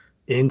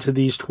into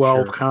these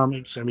 12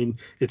 comics. I mean,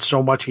 it's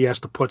so much he has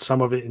to put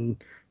some of it in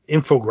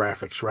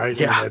infographics, right?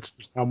 Yeah. And that's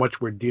just how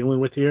much we're dealing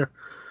with here.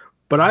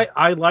 But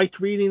I liked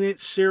reading it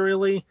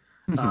serially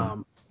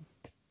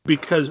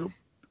because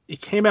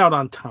it came out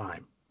on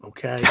time.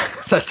 Okay.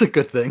 That's a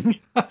good thing.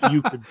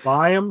 You could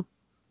buy them,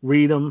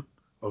 read them,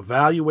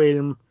 evaluate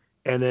them,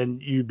 and then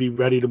you'd be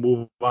ready to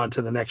move on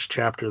to the next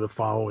chapter the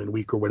following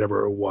week or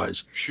whatever it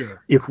was.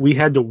 Sure. If we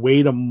had to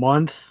wait a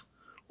month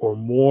or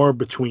more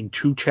between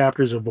two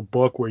chapters of a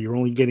book where you're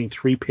only getting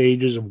 3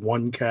 pages of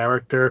one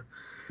character,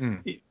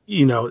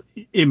 you know,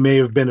 it may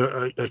have been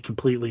a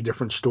completely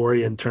different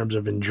story in terms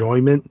of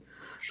enjoyment.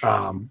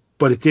 Sure.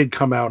 But it did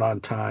come out on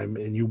time,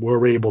 and you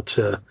were able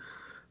to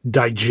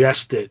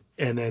digest it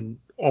and then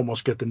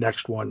almost get the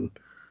next one,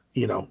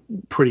 you know,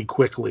 pretty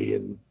quickly.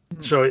 And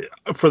so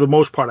for the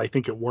most part, I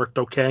think it worked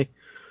okay.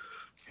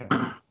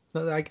 Yeah.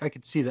 No, I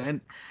could see that,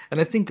 and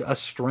I think a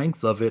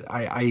strength of it,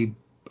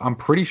 I'm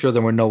pretty sure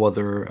there were no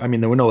other. I mean,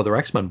 there were no other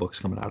X-Men books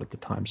coming out at the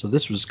time, so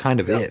this was kind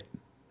of it,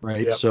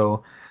 right? Yep.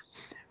 So,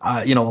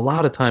 you know, a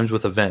lot of times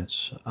with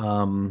events,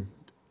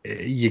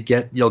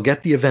 you'll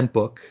get the event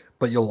book,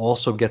 but you'll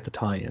also get the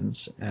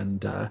tie-ins,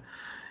 and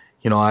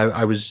you know,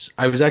 I was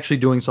actually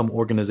doing some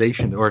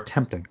organization or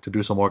attempting to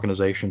do some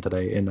organization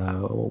today in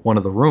one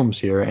of the rooms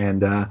here,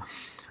 and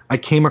I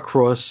came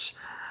across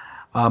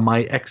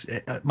my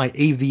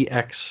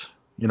AVX,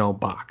 you know,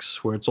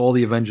 box where it's all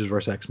the Avengers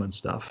vs. X-Men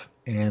stuff,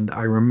 and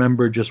I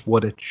remember just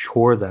what a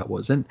chore that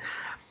was, and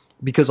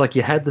because like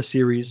you had the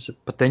series,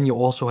 but then you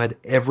also had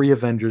every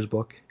Avengers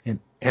book and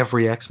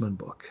every X-Men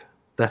book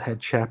that had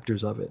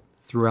chapters of it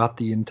throughout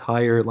the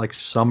entire like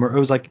summer. It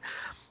was like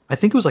I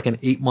think it was like an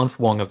 8-month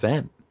long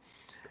event.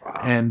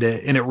 And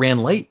it ran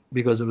late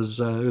because it was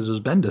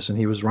Bendis and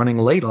he was running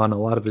late on a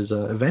lot of his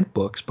event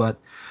books. But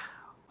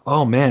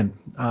oh man,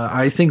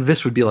 I think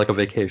this would be like a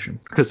vacation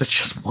because it's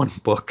just one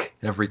book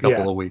every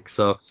couple of weeks.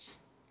 So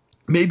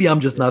maybe I'm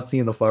just not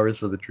seeing the forest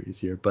for the trees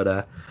here.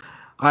 But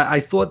I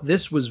thought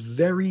this was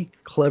very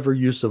clever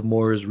use of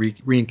Moira's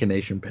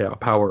reincarnation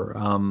power.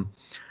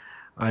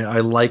 I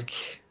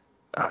like.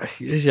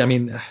 I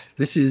mean,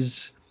 this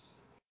is.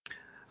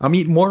 I'm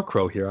eating more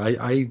crow here.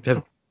 I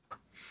have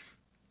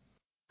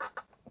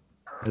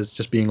as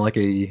just being like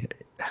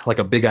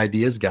a big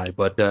ideas guy,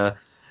 but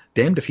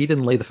damned if he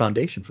didn't lay the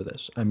foundation for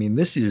this. I mean,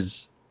 this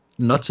is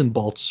nuts and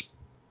bolts,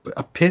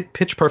 a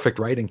pitch perfect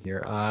writing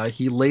here.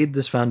 He laid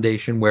this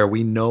foundation where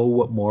we know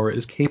what Moira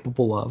is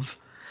capable of,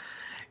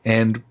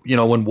 and you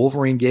know when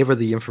Wolverine gave her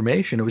the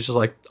information, it was just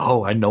like,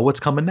 oh, I know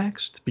what's coming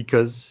next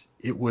because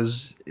it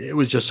was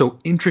just so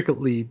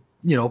intricately,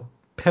 you know,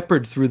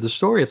 peppered through the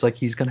story. It's like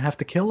he's gonna have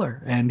to kill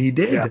her, and he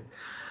did. Yeah.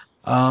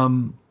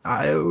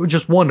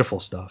 Just wonderful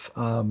stuff.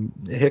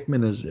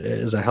 Hickman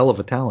is a hell of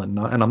a talent,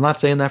 and I'm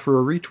not saying that for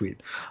a retweet.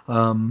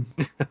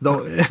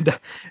 Though,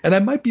 and I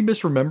might be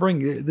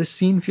misremembering. This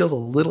scene feels a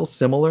little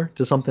similar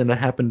to something that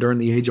happened during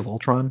the Age of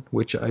Ultron,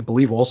 which I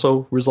believe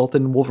also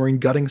resulted in Wolverine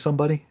gutting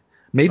somebody,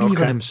 maybe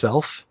even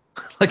himself,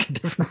 like a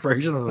different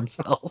version of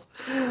himself.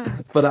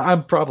 But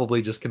I'm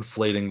probably just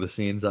conflating the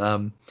scenes.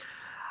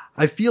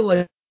 I feel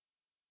like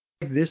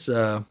this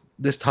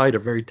tied a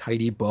very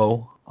tidy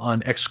bow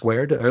on X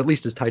squared, or at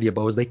least as tidy a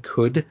bow as they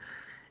could.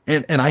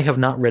 And I have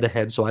not read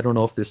ahead, so I don't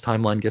know if this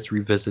timeline gets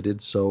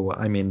revisited. So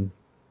I mean,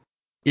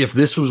 if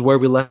this was where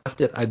we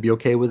left it, I'd be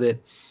okay with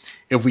it.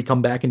 If we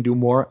come back and do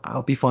more,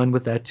 I'll be fine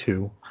with that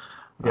too.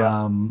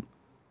 Yeah.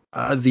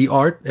 The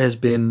art has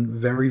been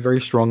very,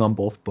 very strong on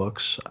both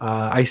books.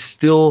 I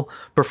still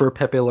prefer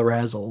Pepe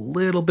Larraz a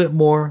little bit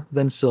more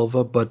than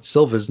Silva, but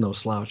Silva's no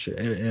slouch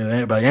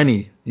by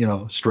any, you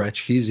know,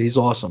 stretch. He's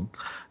awesome.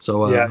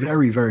 So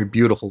very, very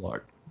beautiful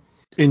art.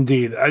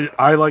 Indeed.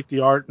 I like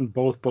the art in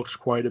both books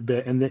quite a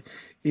bit. And,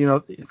 you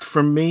know,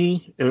 for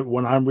me,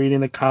 when I'm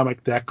reading a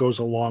comic, that goes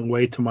a long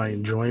way to my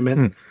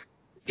enjoyment.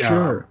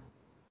 Sure.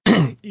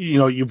 You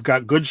know, you've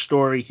got good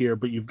story here,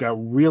 but you've got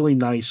really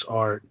nice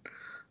art.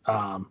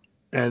 And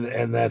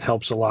that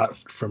helps a lot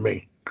for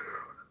me.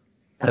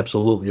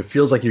 Absolutely. It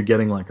feels like you're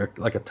getting like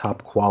a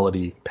top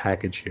quality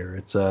package here.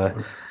 It's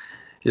there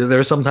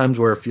are some times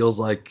where it feels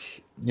like,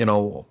 you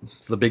know,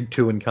 the big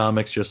two in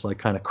comics just like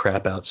kind of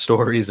crap out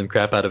stories and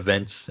crap out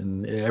events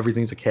and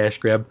everything's a cash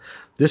grab.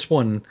 This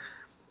one,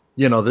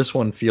 you know, this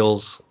one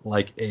feels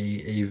like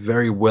a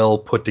very well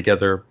put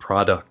together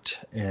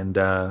product. And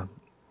I'm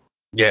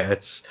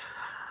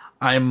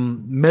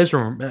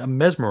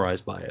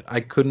mesmerized by it.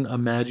 I couldn't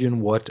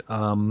imagine what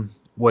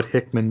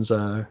Hickman's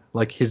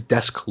like his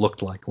desk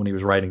looked like when he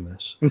was writing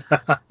this.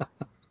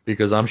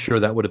 Because I'm sure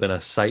that would have been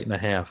a sight and a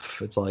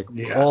half. It's like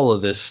all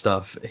of this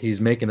stuff,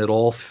 he's making it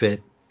all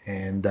fit,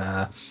 and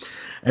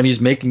he's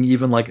making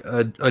even like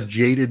a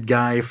jaded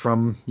guy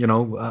from, you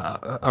know,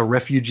 a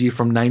refugee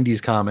from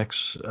 90s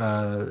comics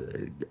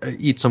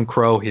eat some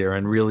crow here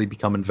and really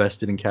become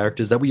invested in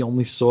characters that we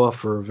only saw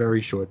for a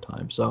very short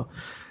time. So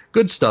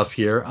good stuff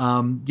here.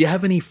 Do you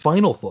have any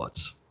final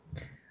thoughts?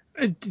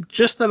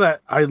 Just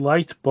that I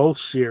liked both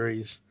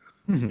series.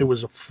 It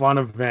was a fun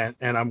event,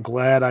 and I'm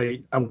glad I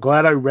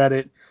read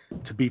it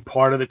to be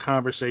part of the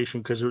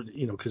conversation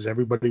because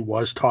everybody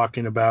was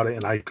talking about it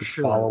and I could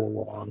follow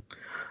along.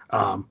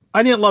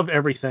 I didn't love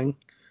everything,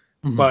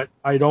 but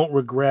I don't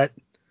regret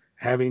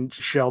having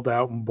shelled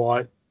out and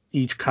bought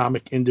each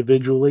comic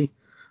individually.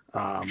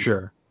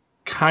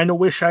 kind of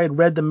wish I had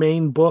read the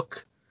main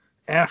book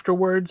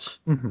afterwards,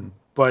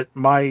 but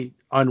my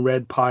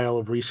unread pile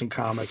of recent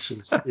comics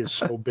is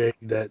so big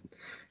that,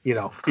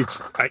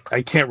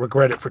 I can't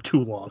regret it for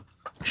too long.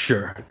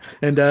 Sure.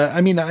 And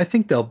I mean, I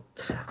think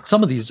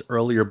some of these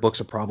earlier books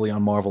are probably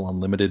on Marvel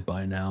Unlimited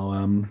by now.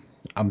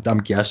 I'm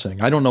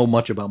guessing. I don't know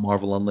much about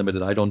Marvel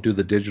Unlimited. I don't do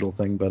the digital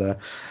thing, but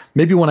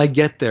maybe when I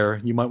get there,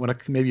 you might want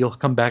to. Maybe you'll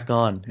come back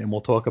on and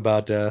we'll talk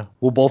about.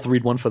 We'll both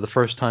read one for the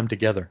first time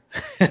together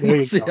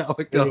and see how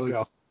it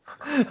goes.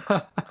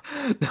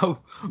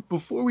 Now,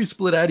 before we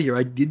split out of here,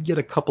 I did get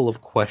a couple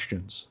of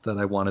questions that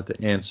I wanted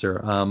to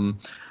answer.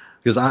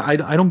 Because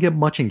I don't get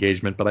much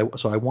engagement, but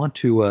I want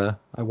to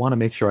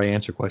make sure I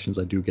answer questions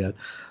I do get.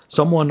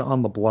 Someone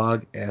on the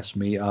blog asked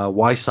me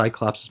why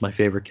Cyclops is my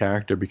favorite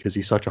character because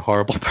he's such a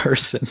horrible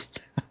person.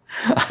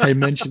 I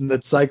mentioned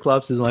that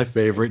Cyclops is my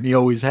favorite, and he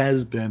always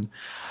has been.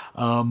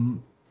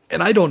 And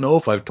I don't know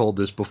if I've told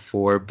this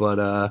before,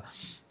 but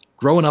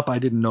growing up, I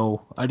didn't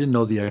know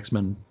the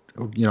X-Men,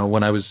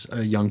 when I was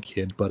a young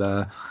kid. But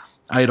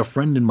I had a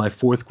friend in my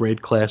 4th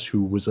grade class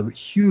who was a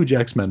huge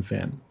X-Men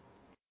fan.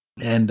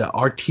 And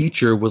our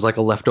teacher was like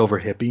a leftover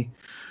hippie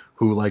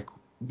who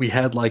we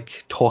had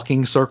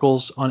talking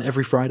circles on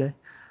every Friday,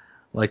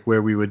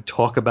 where we would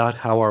talk about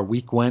how our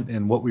week went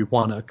and what we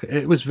want to.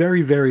 It was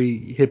very, very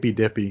hippy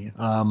dippy.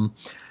 And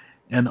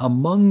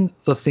among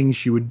the things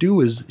she would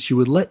do is she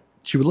would let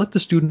the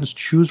students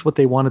choose what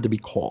they wanted to be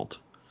called.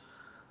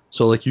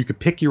 So you could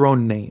pick your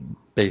own name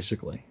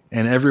basically,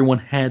 and everyone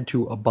had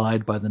to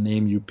abide by the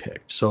name you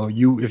picked. So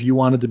if you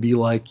wanted to be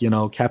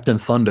Captain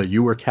Thunder,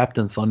 you were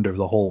Captain Thunder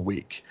the whole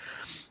week.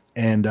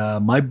 And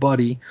my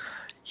buddy,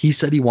 he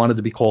said he wanted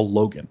to be called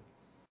Logan,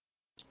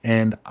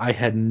 and I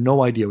had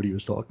no idea what he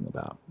was talking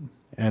about.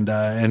 And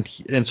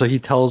so he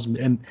tells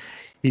me, and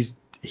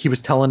he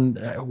was telling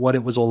what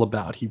it was all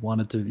about. He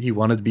wanted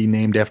to be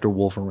named after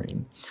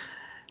Wolverine.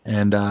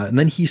 And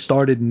then he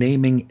started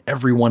naming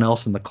everyone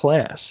else in the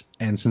class.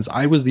 And since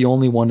I was the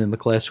only one in the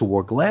class who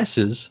wore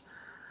glasses,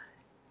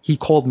 he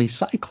called me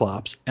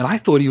Cyclops, and I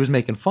thought he was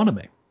making fun of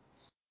me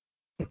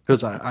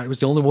because I was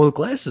the only one with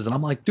glasses. And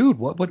I'm like, dude,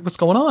 what's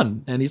going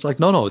on? And he's like,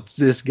 no, it's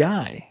this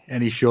guy.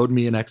 And he showed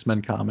me an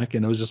X-Men comic,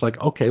 and it was just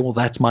like, okay, well,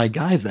 that's my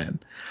guy then.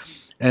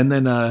 And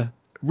then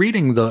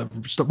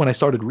when I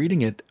started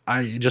reading it,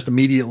 I just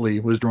immediately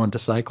was drawn to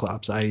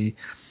Cyclops. I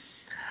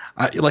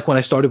when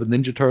I started with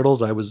Ninja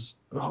Turtles, I was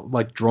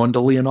drawn to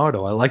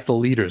Leonardo. I like the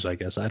leaders, I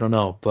guess. I don't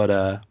know,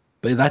 but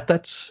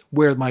that's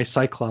where my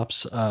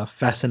Cyclops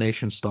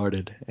fascination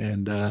started,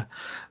 and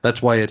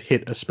that's why it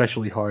hit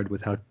especially hard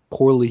with how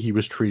poorly he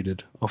was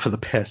treated over the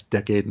past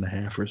decade and a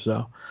half or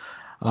so.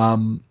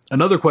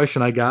 Another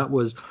question I got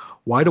was,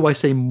 why do I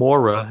say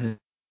Mora and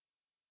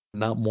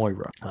not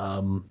Moira?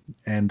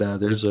 And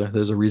there's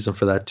a reason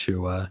for that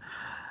too. I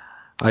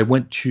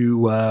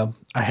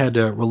had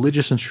a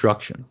religious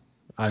instruction.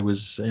 I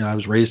was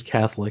raised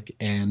Catholic,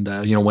 and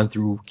went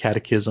through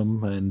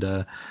catechism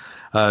and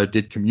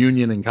did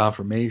communion and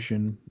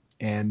confirmation.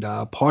 And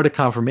part of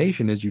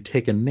confirmation is you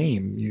take a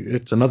name.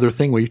 It's another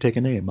thing where you take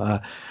a name.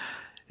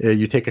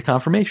 You take a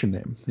confirmation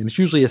name, and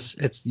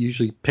it's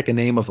usually pick a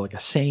name of a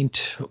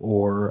saint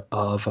or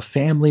of a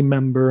family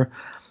member.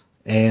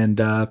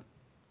 And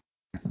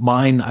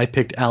mine, I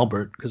picked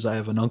Albert because I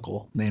have an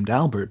uncle named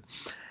Albert.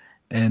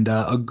 And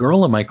a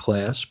girl in my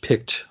class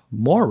picked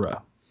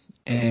Maura.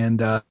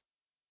 And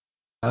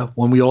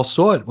when we all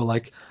saw it,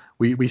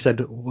 we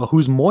said, well,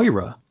 who's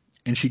Moira?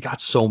 And she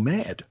got so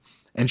mad.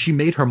 And she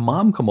made her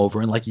mom come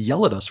over and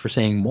yell at us for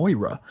saying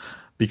Moira,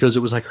 because it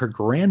was her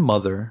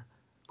grandmother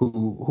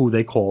who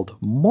they called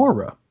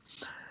Mora.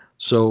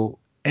 So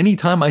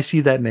anytime I see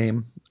that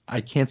name,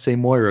 I can't say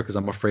Moira because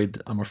I'm afraid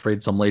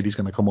some lady's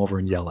going to come over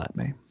and yell at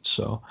me.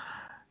 So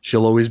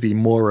she'll always be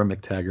Maura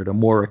McTaggart or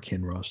Maura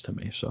Kinross to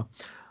me. So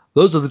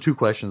those are the two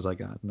questions I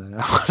got, and I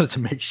wanted to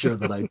make sure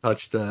that I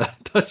touched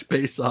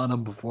base on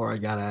them before I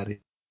got out of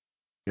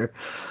here.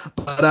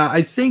 But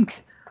I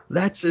think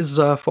that's as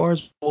far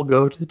as we'll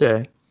go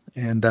today,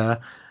 and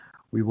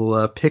we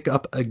will pick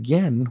up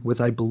again with,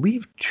 I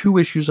believe, 2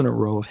 issues in a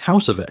row of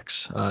House of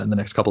X in the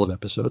next couple of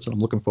episodes, and I'm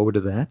looking forward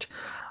to that.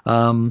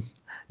 Do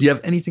you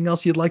have anything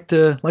else you'd like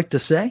to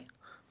say?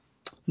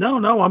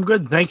 No, I'm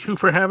good. Thank you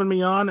for having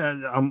me on.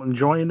 I'm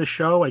enjoying the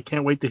show. I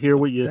can't wait to hear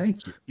what you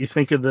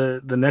think of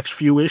the next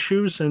few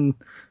issues. And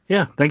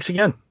yeah, thanks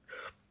again.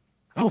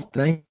 Oh,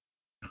 thank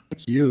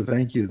you.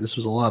 This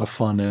was a lot of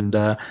fun, and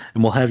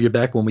we'll have you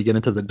back when we get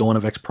into the Dawn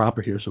of X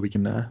proper here, so we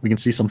can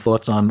see some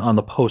thoughts on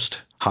the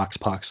post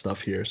HoxPox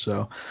stuff here.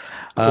 So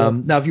cool.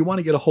 Now, if you want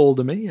to get a hold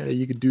of me,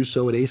 you can do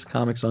so at Ace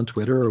Comics on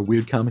Twitter or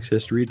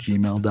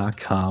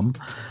WeirdComicsHistory@gmail.com.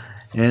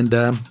 And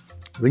I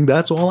think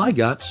that's all I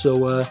got.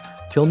 So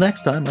till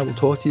next time, I will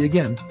talk to you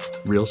again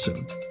real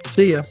soon.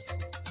 See ya.